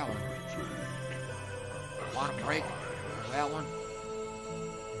heard of that one. Quantum Break, never heard of that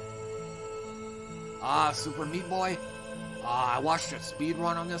one. Super Meat Boy, I watched a speed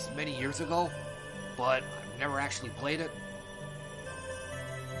run on this many years ago, but I've never actually played it.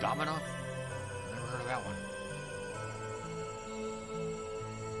 Domino, never heard of that one.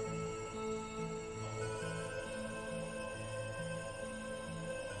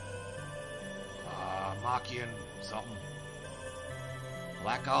 Machian something.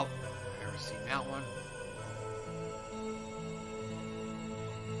 Blackout, never seen that one.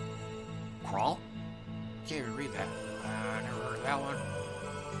 Crawl? Can't even read that. Never heard of that one.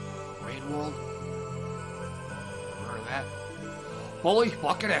 Rain World, never heard of that. Holy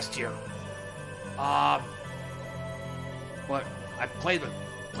fucking S tier. But I played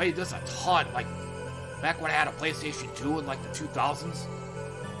this a ton, like back when I had a PlayStation 2 in like the 2000s.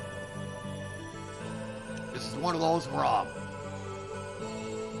 This is one of those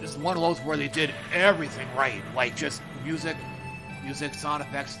where they did everything right, like just music, sound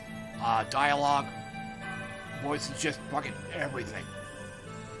effects, dialogue, voices, just fucking everything.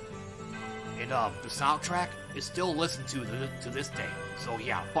 And the soundtrack is still listened to this day. So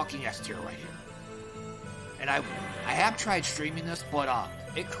yeah, fucking S tier right here. And I have tried streaming this, but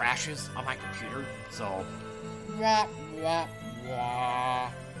it crashes on my computer, so Wah, wah,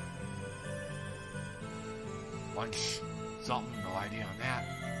 wah. Punch something, no idea on that.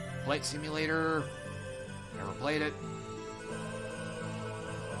 Flight Simulator, never played it.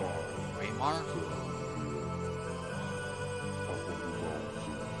 Waymar.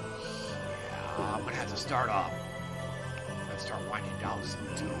 Yeah, I'm gonna have to start off. I'm gonna start winding down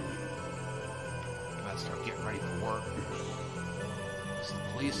soon too. I'm gonna start getting ready for work. This is the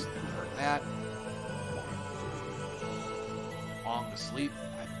police, never heard of that. Long to Sleep,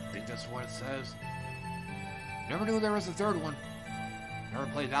 I think that's what it says. Never knew there was a third one. Never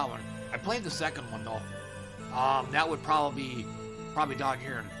played that one. I played the second one though. That would probably down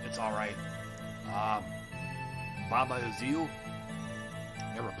here, and it's all right. Baba Is You.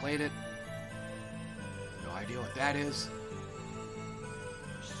 Never played it. No idea what that is.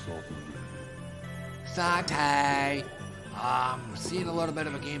 Satay. Seen a little bit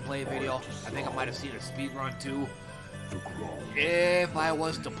of a gameplay video. I think I might have seen a speed run too. If I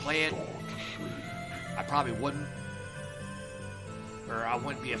was to play it, I probably wouldn't. Or I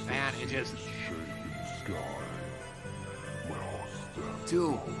wouldn't be a fan. It just...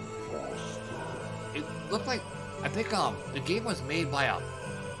 Two. It looked like... I think the game was made by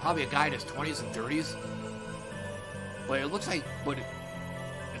probably a guy in his 20s and 30s. But it looks like...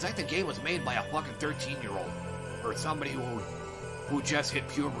 It's like the game was made by a fucking 13-year-old. Or somebody who just hit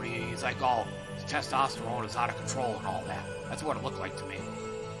puberty and he's like all... His testosterone is out of control and all that. That's what it looked like to me.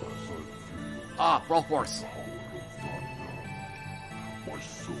 Broforce.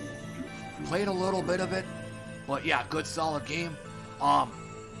 Played a little bit of it, but yeah, good solid game.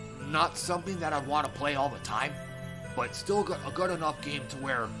 Not something that I'd want to play all the time, but still a good enough game to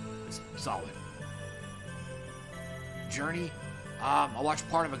where it's solid. Journey. I watched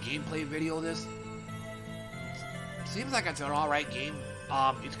part of a gameplay video of this. Seems like it's an alright game.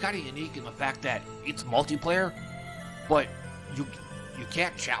 It's kind of unique in the fact that it's multiplayer, but you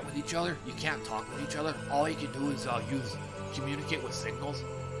can't chat with each other. You can't talk with each other. All you can do is communicate with signals.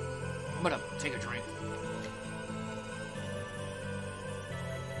 I'm gonna take a drink.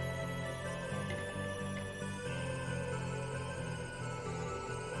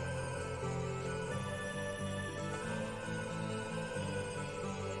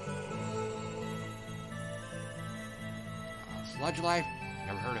 Sludge Life,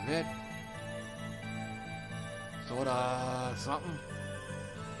 never heard of it. Soda something.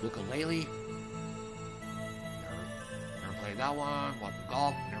 Ukulele. Never played that one. What the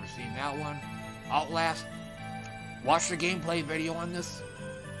Golf, never seen that one. Outlast. Watched the gameplay video on this.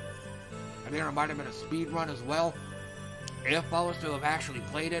 I think there might have been a speed run as well. If I was to have actually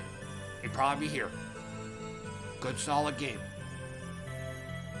played it, it'd probably be here. Good solid game.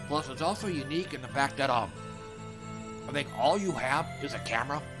 Plus it's also unique in the fact that I think all you have is a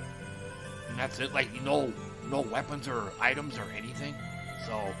camera. And that's it, like no weapons or items or anything.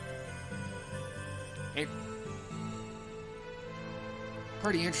 So it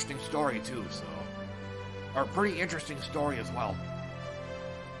pretty interesting story too, so or pretty interesting story as well.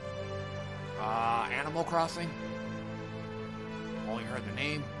 Animal Crossing. Only heard the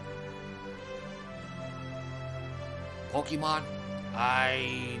name. Pokemon.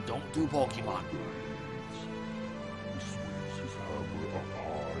 I don't do Pokemon.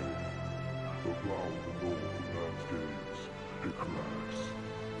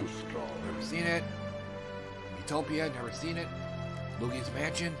 Never seen it. Utopia, never seen it. Luigi's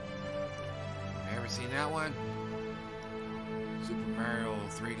Mansion, never seen that one. Super Mario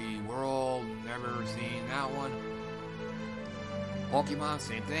 3D World, never seen that one. Pokemon,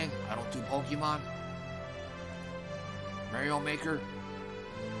 same thing. I don't do Pokemon. Mario Maker,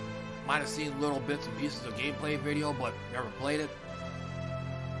 might have seen little bits and pieces of gameplay video, but never played it.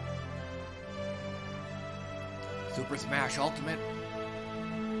 Super Smash Ultimate,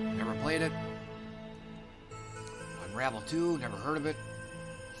 never played it. Unravel 2, never heard of it.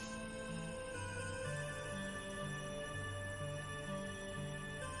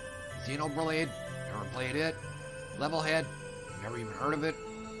 Xenoblade, never played it. Levelhead, never even heard of it.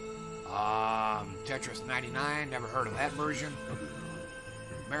 Tetris 99, never heard of that version.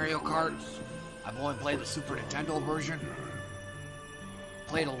 Mario Kart, I've only played the Super Nintendo version.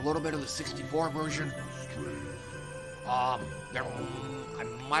 Played a little bit of the 64 version. I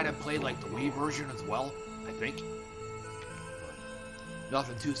might have played like the Wii version as well, I think.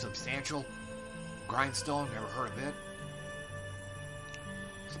 Nothing too substantial. Grindstone, never heard of it.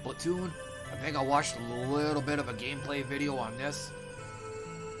 Splatoon, I think I watched a little bit of a gameplay video on this.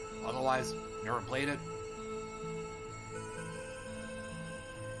 Otherwise, never played it.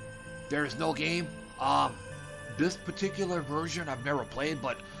 There's no game. This particular version I've never played,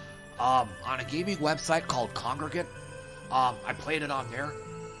 but on a gaming website called Congregate. I played it on there.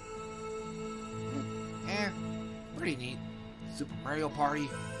 Pretty neat. Super Mario Party.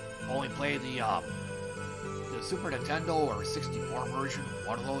 Only played the Super Nintendo or 64 version,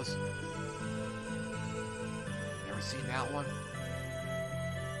 one of those. Never seen that one.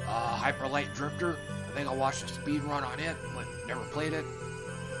 Hyper Light Drifter. I think I watched a speed run on it, but never played it.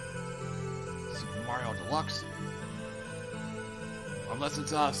 Super Mario Deluxe. Unless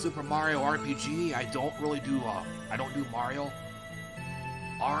it's Super Mario RPG, I don't really do I don't do Mario.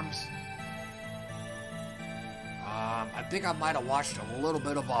 ARMS. I think I might have watched a little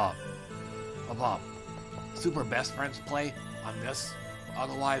bit of Super Best Friends play on this.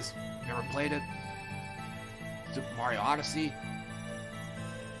 Otherwise, never played it. Super Mario Odyssey.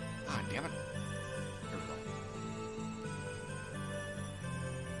 Ah, damn it. There we go.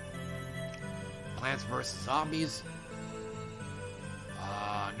 Plants vs. Zombies.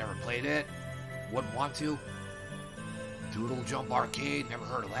 Never played it. Wouldn't want to. Doodle Jump Arcade. Never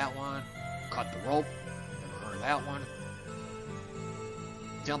heard of that one. Cut the Rope. Never heard of that one.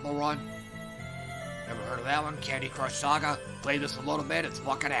 Temple Run. Never heard of that one. Candy Crush Saga. Played this a little bit. It's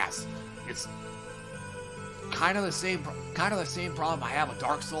fucking ass. It's kind of the same problem I have with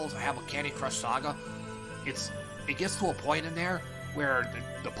Dark Souls. I have with Candy Crush Saga. It gets to a point in there where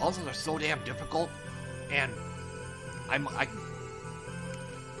the puzzles are so damn difficult, and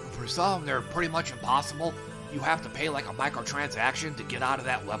for some they're pretty much impossible. You have to pay like a microtransaction to get out of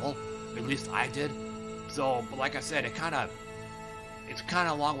that level. At least I did. So, but like I said, it's kind of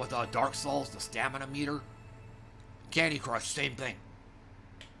along with Dark Souls, the stamina meter. Candy Crush, same thing.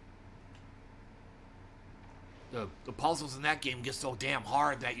 The puzzles in that game get so damn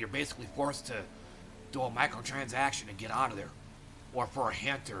hard that you're basically forced to do a microtransaction to get out of there. Or for a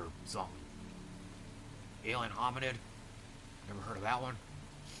hint or something. Alien Hominid. Never heard of that one.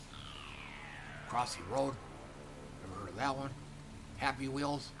 Crossy Road. Never heard of that one. Happy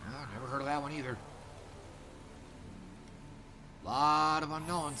Wheels. Never heard of that one either. Lot of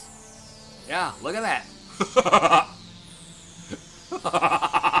unknowns. Yeah, look at that.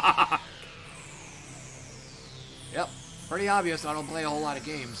 Yep, pretty obvious I don't play a whole lot of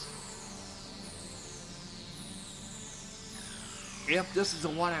games. If this is the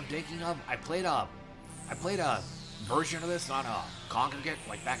one I'm thinking of, I played a version of this on a Congregate,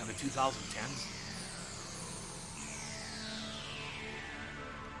 like back in the 2010s.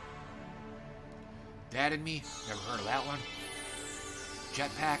 Dad and Me, never heard of that one.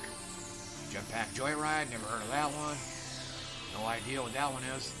 Jetpack Joyride, never heard of that one. No idea what that one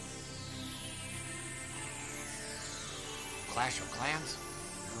is. Clash of Clans,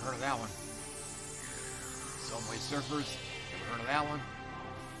 never heard of that one. Subway Surfers, never heard of that one.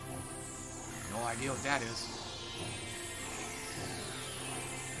 No idea what that is.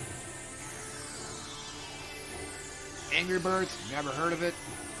 Angry Birds, never heard of it.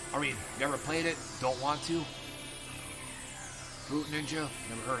 I mean, never played it, don't want to. Fruit Ninja,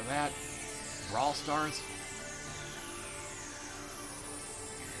 never heard of that. Brawl Stars.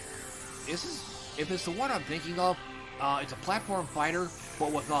 If it's the one I'm thinking of, it's a platform fighter,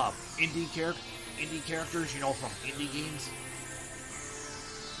 but with indie characters, you know, from indie games.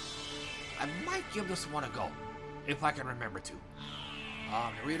 I might give this one a go, if I can remember to.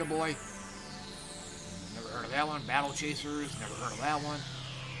 Narita Boy, never heard of that one. Battle Chasers, never heard of that one.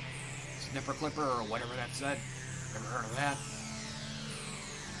 Sniffer Clipper, or whatever that said, never heard of that.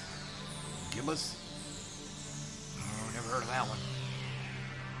 Gibbous, oh, never heard of that one.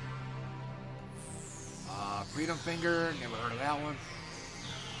 Freedom Finger, never heard of that one.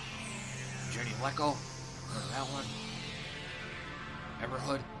 Jenny Lecco, never heard of that one.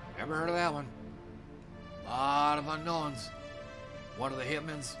 Everhood, never heard of that one. Lot of unknowns. One of the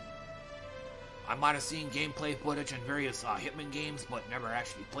Hitmans. I might have seen gameplay footage in various Hitman games, but never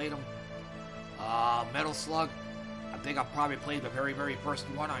actually played them. Metal Slug. I think I probably played the very, very first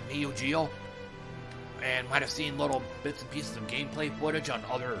one on Neo Geo. And might have seen little bits and pieces of gameplay footage on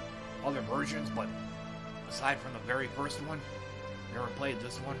other versions, but aside from the very first one, never played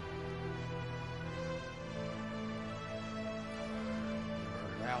this one. Never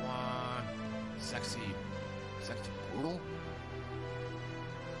heard of that one. Sexy Poodle?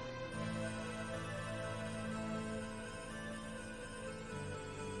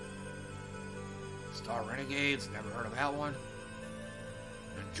 Star Renegades, never heard of that one.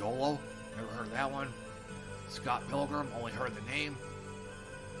 Ninjolo, never heard of that one. Scott Pilgrim, only heard the name.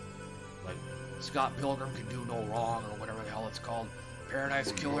 Like, Scott Pilgrim Can Do No Wrong, or whatever the hell it's called.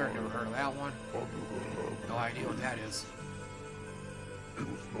 Paradise Killer, never heard of that one. No idea what that is.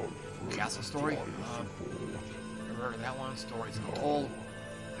 Castle Story, never heard of that one. Stories Untold.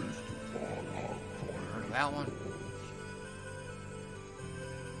 Heard of that one?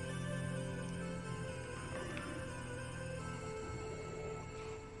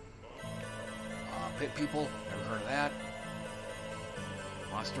 Pit People, never heard of that.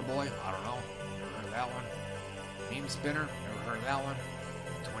 Monster Boy, I don't know, never heard of that one. Meme Spinner, never heard of that one.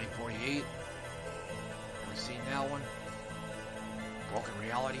 2048, never seen that one. Broken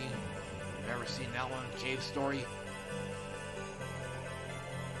Reality, never seen that one. Cave Story.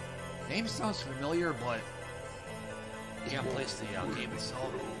 Name sounds familiar, but can't place the game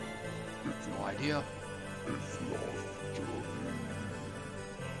itself. No idea.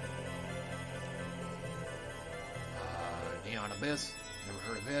 Neon Abyss, never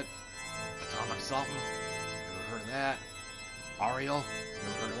heard of it. Atomic Something, never heard of that. Ariel,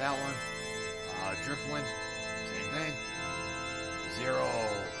 never heard of that one. Driftwind, same thing. Zero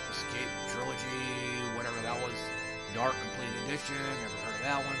Escape Trilogy, whatever that was. Dark Complete Edition, never heard of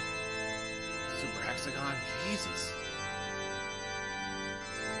that one. Super Hexagon, Jesus.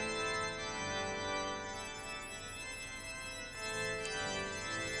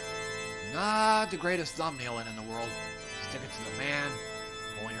 Not the greatest thumbnailing in the world. Stick it to the man.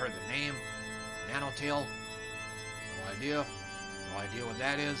 Only heard the name. Nanotail. No idea. No idea what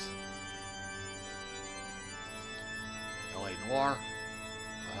that is. LA Noir.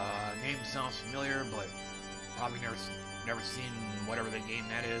 Name sounds familiar, but probably never seen whatever the game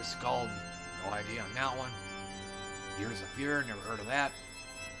that is called. No idea on that one. Years of Fear. Never heard of that.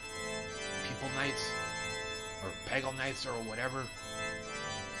 People Nights. Or Peggle Nights or whatever.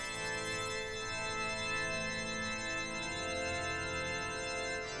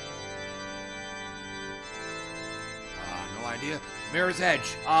 No idea. Mirror's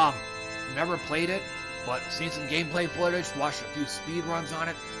Edge. Never played it, but seen some gameplay footage, watched a few speed runs on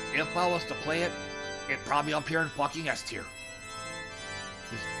it. If I was to play it, it'd probably up here in fucking S tier.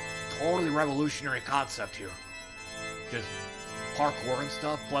 Just totally revolutionary concept here. Just parkour and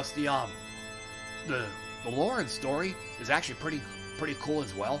stuff, plus the lore and story is actually pretty cool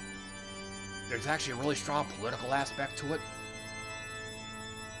as well. There's actually a really strong political aspect to it.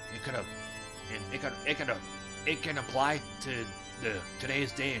 It can apply to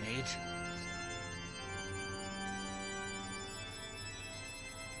today's day and age.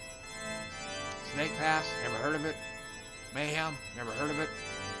 Snake Pass, never heard of it. Mayhem, never heard of it.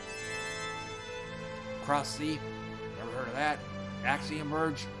 Cross Sea, never heard of that. Axiom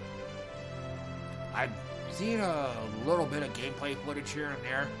Verge. I've seen a little bit of gameplay footage here and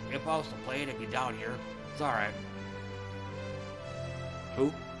there. If I was to play it, it'd be down here. It's alright.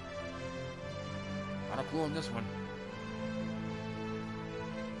 Who? Not a clue on this one.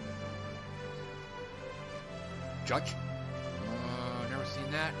 Judge? Never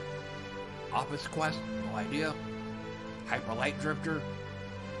seen that. Office Quest? No idea. Hyper Light Drifter?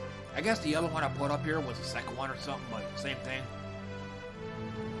 I guess the other one I put up here was the second one or something, but same thing.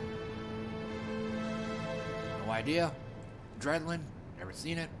 No idea. Dreadland? Never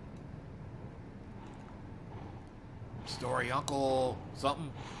seen it. Story Uncle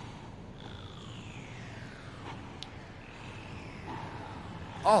something?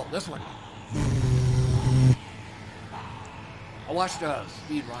 Oh, this one. I watched a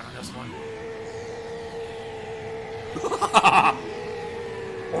speed run on this one.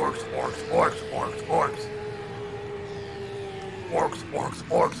 Orcs, orcs, orcs, orcs, orcs. Orcs, orcs,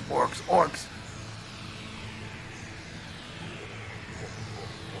 orcs, orcs, orcs.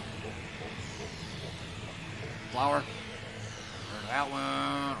 Flower. Or that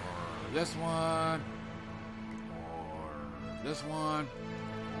one, or this one, or this one,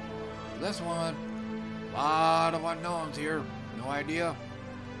 or this one. A lot of unknowns here. No idea.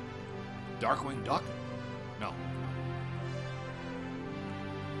 Darkwing Duck? No.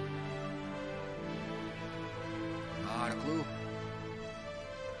 Not a clue.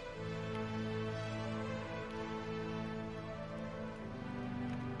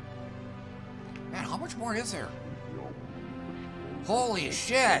 Man, how much more is there? Holy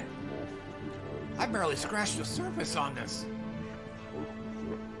shit! I barely scratched the surface on this.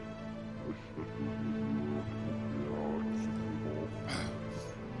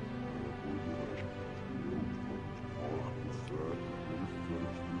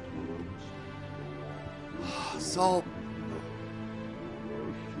 So,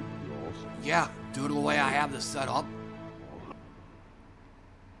 yeah, due to the way I have this set up,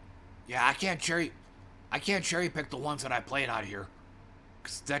 yeah, I can't cherry pick the ones that I played out here,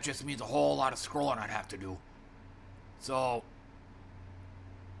 because that just means a whole lot of scrolling I'd have to do. So,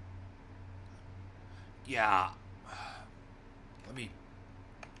 yeah, let me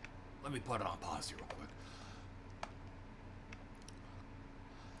put it on pause here real quick.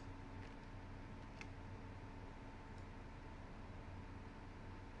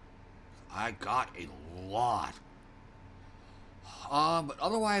 I got a lot. But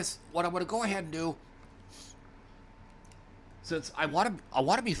otherwise, what I'm gonna go ahead and do, since I want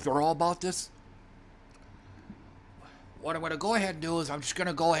to be thorough about this, what I'm gonna go ahead and do is I'm just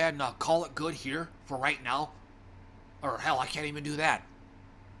gonna go ahead and call it good here for right now. Or hell, I can't even do that.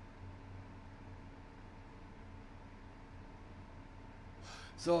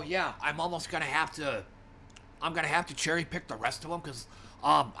 So yeah, I'm gonna have to cherry pick the rest of them because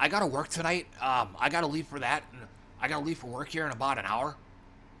I gotta work tonight. I gotta leave for that, and I gotta leave for work here in about an hour.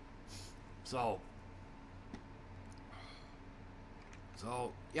 So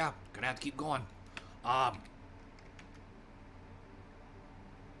yeah, gonna have to keep going.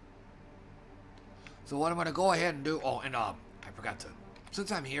 So what I'm gonna go ahead and do. Oh, and I forgot to.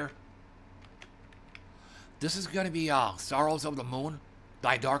 Since I'm here, this is gonna be Sorrows of the Moon,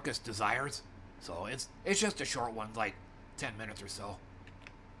 Thy Darkest Desires. So it's just a short one, like 10 minutes or so.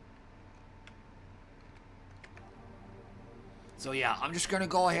 So yeah, I'm just gonna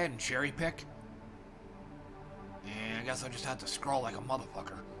go ahead and cherry pick. And I guess I just have to scroll like a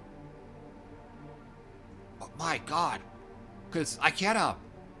motherfucker. But my god. Cause I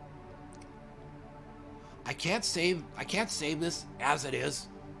can't save this as it is.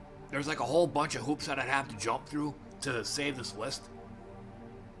 There's like a whole bunch of hoops that I'd have to jump through to save this list.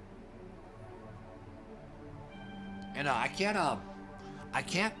 And I can't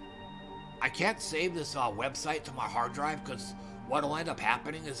save this website to my hard drive because what'll end up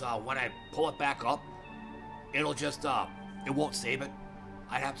happening is when I pull it back up, it'll just it won't save it.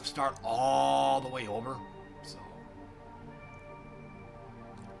 I'd have to start all the way over. So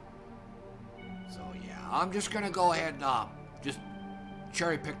yeah, I'm just gonna go ahead and just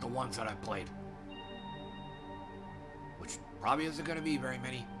cherry pick the ones that I played, which probably isn't gonna be very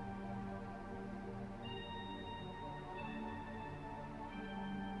many.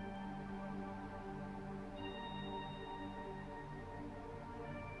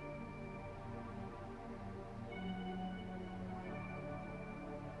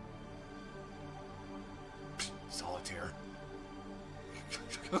 Solitaire.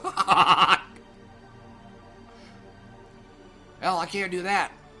 Hell, I can't do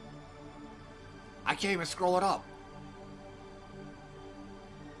that. I can't even scroll it up.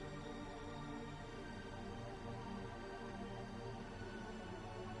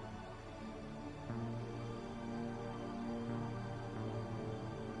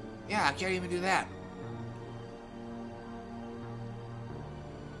 Yeah, I can't even do that.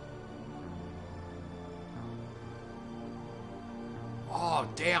 Oh,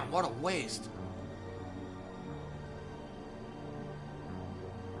 damn, what a waste.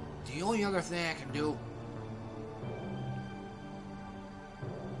 The only other thing I can do...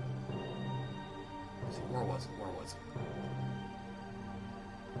 Let's see, where was it?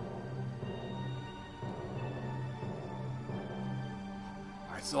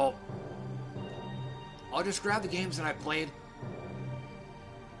 Alright, so... I'll just grab the games that I played.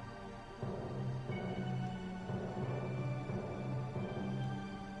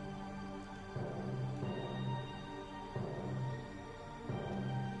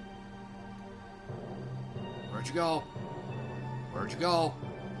 Where'd you go? Where'd you go?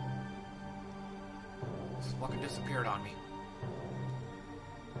 Just fucking disappeared on me.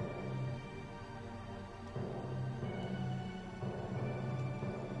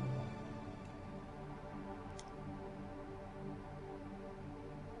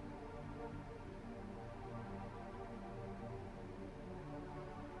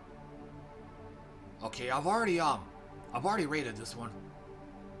 Okay, I've already rated this one.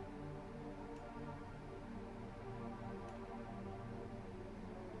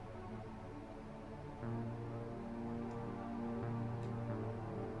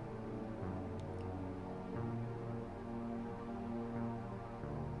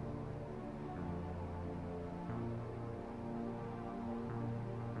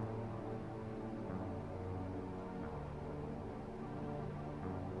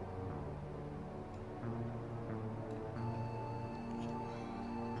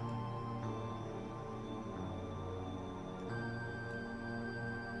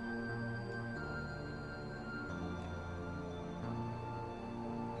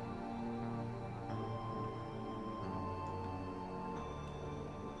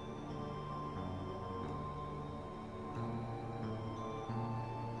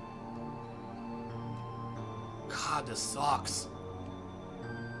 God, this sucks.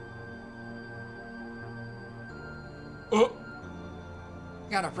 Oh!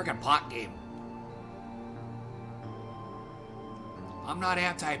 Got a freaking pot game. I'm not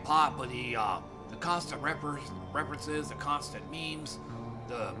anti-pot, but the constant references, the constant memes,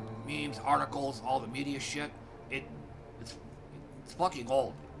 the memes, articles, all the media shit, it's fucking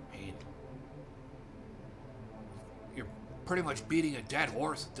old. I mean, you're pretty much beating a dead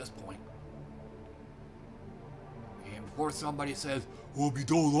horse at this point. And before somebody says, well, if you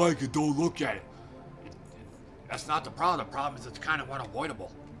don't like it, don't look at it. That's not the problem. The problem is it's kind of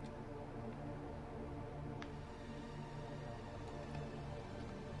unavoidable.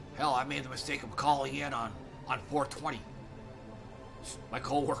 Hell, I made the mistake of calling in on 420. My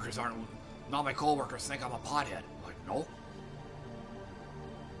coworkers aren't. Now my coworkers think I'm a pothead. I'm like, no.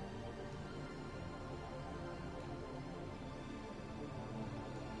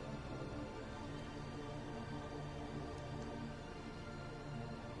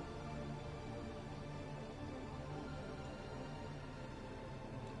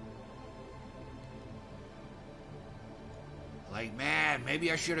 Like, man,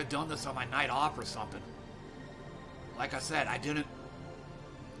 maybe I should have done this on my night off or something. Like I said, I didn't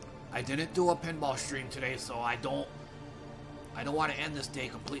do a pinball stream today, so I don't want to end this day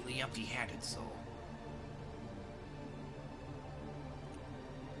completely empty-handed, so.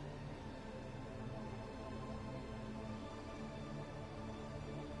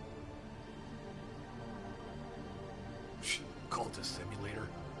 Cultist simulator.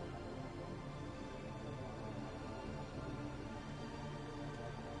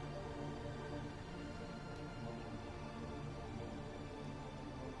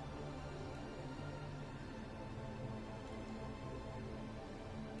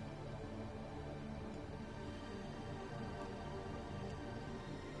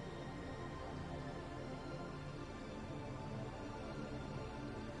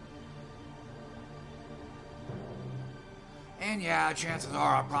 And yeah, chances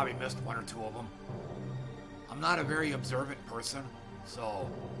are I probably missed one or two of them. I'm not a very observant person, so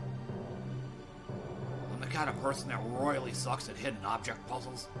I'm the kind of person that royally sucks at hidden object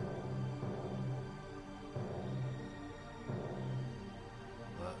puzzles.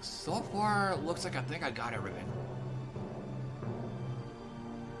 But so far, it looks like I think I got everything.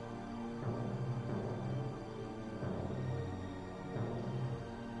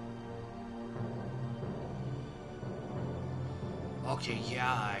 Okay,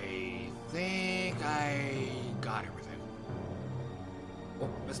 yeah, I think I got everything. Oh,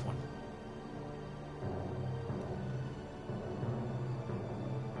 missed one.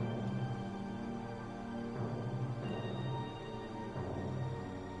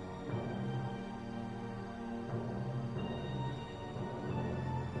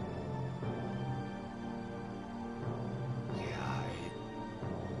 Yeah,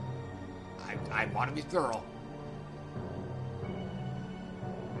 I want to be thorough.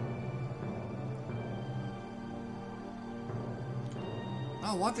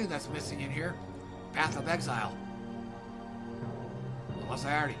 Oh, one thing that's missing in here, Path of Exile. Unless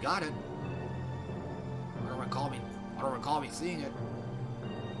I already got it. I don't recall me seeing it.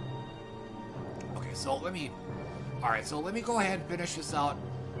 Okay, so let me go ahead and finish this out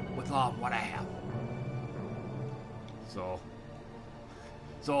with what I have. So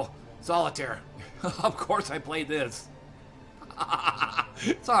Solitaire. Of course I played this.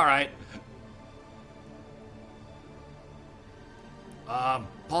 It's alright.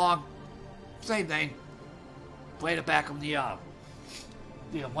 Pong, same thing. Played it back on the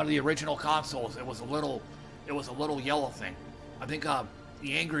one of the original consoles. It was a little yellow thing. I think the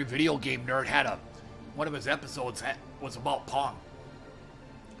Angry Video Game Nerd had one of his episodes was about Pong.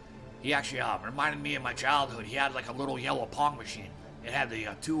 He actually reminded me of my childhood. He had like a little yellow Pong machine. It had the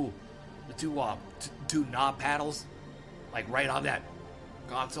two knob paddles, like right on that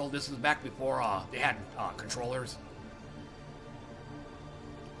console. This was back before they had controllers.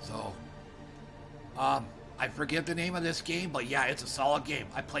 So, I forget the name of this game, but yeah, it's a solid game.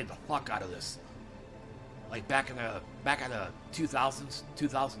 I played the fuck out of this. Like back in the 2000s,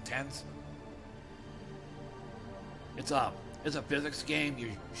 2010s. It's a physics game.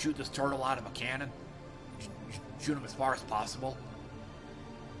 You shoot this turtle out of a cannon. You shoot him as far as possible.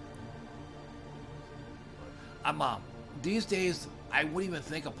 These days, I wouldn't even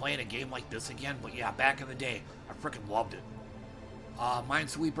think of playing a game like this again, but yeah, back in the day, I freaking loved it.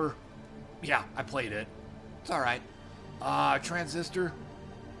 Minesweeper, yeah, I played it. It's alright. Transistor.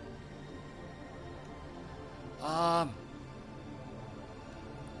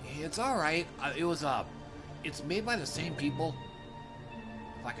 It's alright. It's made by the same people.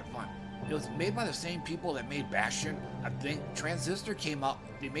 If I can find. It was made by the same people that made Bastion. I think Transistor came up.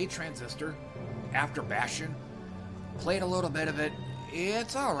 They made Transistor after Bastion. Played a little bit of it.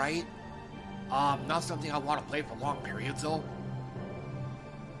 It's alright. Not something I want to play for long periods though.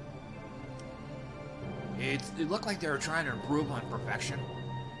 It looked like they were trying to improve on perfection.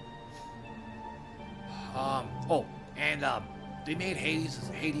 Oh, and they made Hades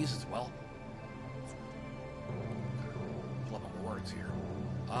as well. Flip my words here.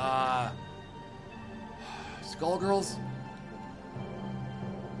 Skullgirls.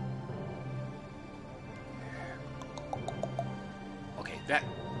 Okay,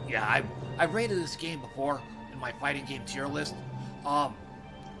 yeah, I've rated this game before in my fighting game tier list.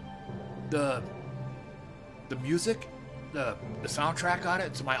 The music, the soundtrack on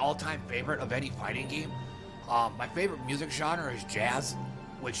it's my all-time favorite of any fighting game. My favorite music genre is jazz,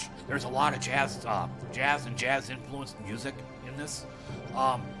 which there's a lot of jazz and jazz-influenced music in this.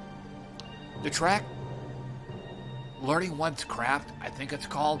 The track, Learning One's Craft, I think it's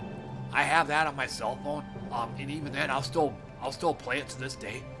called. I have that on my cell phone, and even then, I'll still play it to this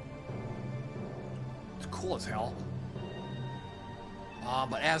day. It's cool as hell.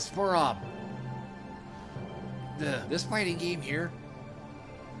 But as for this fighting game here,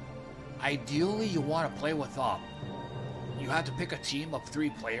 ideally you want to play with you have to pick a team of 3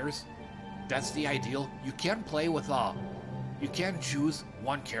 players. That's the ideal. You can play with you can choose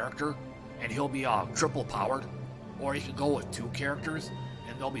one character and he'll be triple powered, or you can go with 2 characters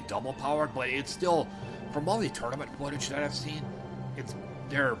and they'll be double powered. But it's still, from all the tournament footage that I've seen,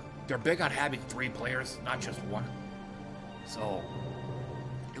 they're big on having 3 players, not just 1. So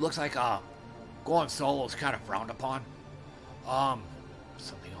it looks like going solo is kind of frowned upon.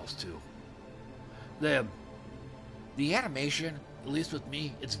 Something else too. The animation, at least with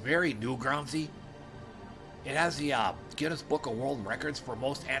me, it's very Newgroundsy. It has the Guinness Book of World Records for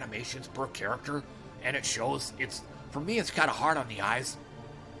most animations per character, and it shows. For me, it's kind of hard on the eyes.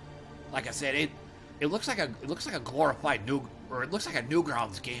 Like I said, it looks like a glorified it looks like a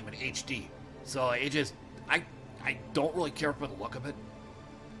Newgrounds game in HD. So I don't really care for the look of it.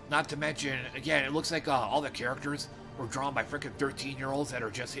 Not to mention, again, it looks like all the characters were drawn by freaking 13-year-olds that are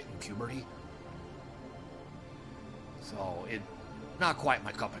just hitting puberty. So not quite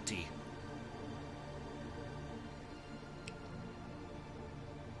my cup of tea.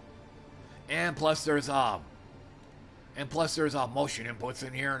 And plus there's motion inputs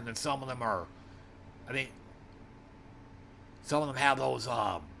in here, and then some of them are, I think, some of them have those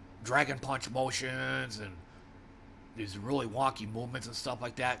Dragon Punch motions and these really wonky movements and stuff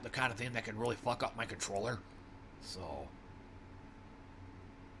like that. The kind of thing that can really fuck up my controller. So,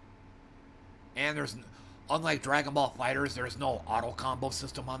 and unlike Dragon Ball FighterZ, there's no auto combo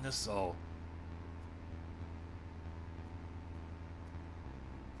system on this, so.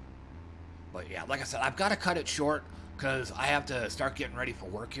 But yeah, like I said, I've got to cut it short because I have to start getting ready for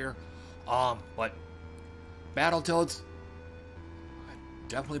work here. But Battletoads, I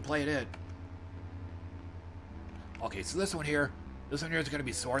definitely played it. Okay, so this one here is going to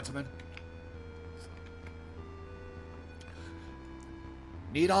be Swordsman.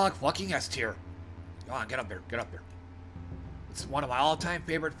 Nidhogg fucking S tier. Come on, get up there, get up there. It's one of my all-time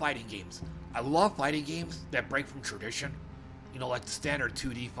favorite fighting games. I love fighting games that break from tradition. You know, like the standard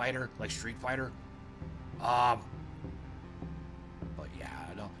 2D fighter, like Street Fighter. But yeah,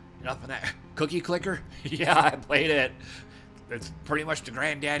 no, enough of that. Cookie Clicker? Yeah, I played it. It's pretty much the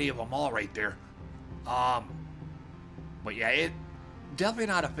granddaddy of them all right there. But yeah, it definitely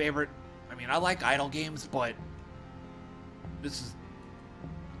not a favorite. I mean, I like idle games, but this is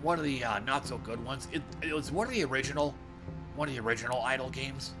one of the not so good ones. It was one of the original idle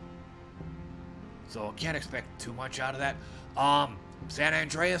games. So can't expect too much out of that. San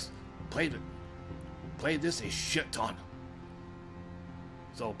Andreas, played this a shit ton.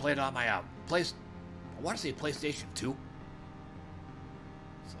 So played on my I want to say PlayStation 2.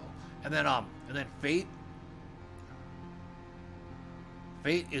 So and then Fate.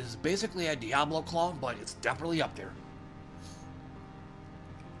 Fate is basically a Diablo clone, but it's definitely up there.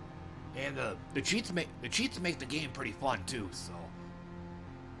 And the cheats make the game pretty fun too. So.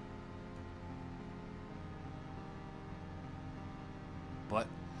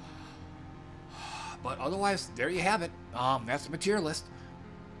 But otherwise, there you have it. That's the tier list.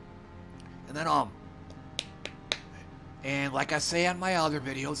 And then and like I say on my other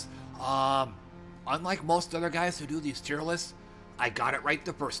videos, unlike most other guys who do these tier lists, I got it right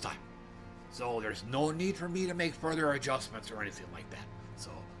the first time. So there's no need for me to make further adjustments or anything like that. So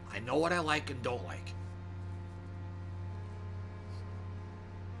I know what I like and don't like.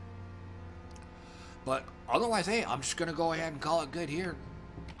 But otherwise, hey, I'm just gonna go ahead and call it good here.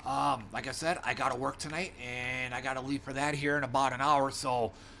 Like I said, I gotta work tonight, and I gotta leave for that here in about an hour.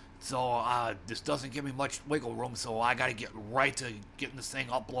 So this doesn't give me much wiggle room. So I gotta get right to getting this thing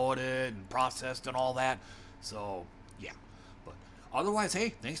uploaded and processed and all that. So yeah. But Otherwise,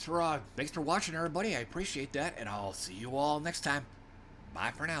 hey, thanks for watching, everybody. I appreciate that, and I'll see you all next time.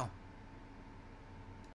 Bye for now.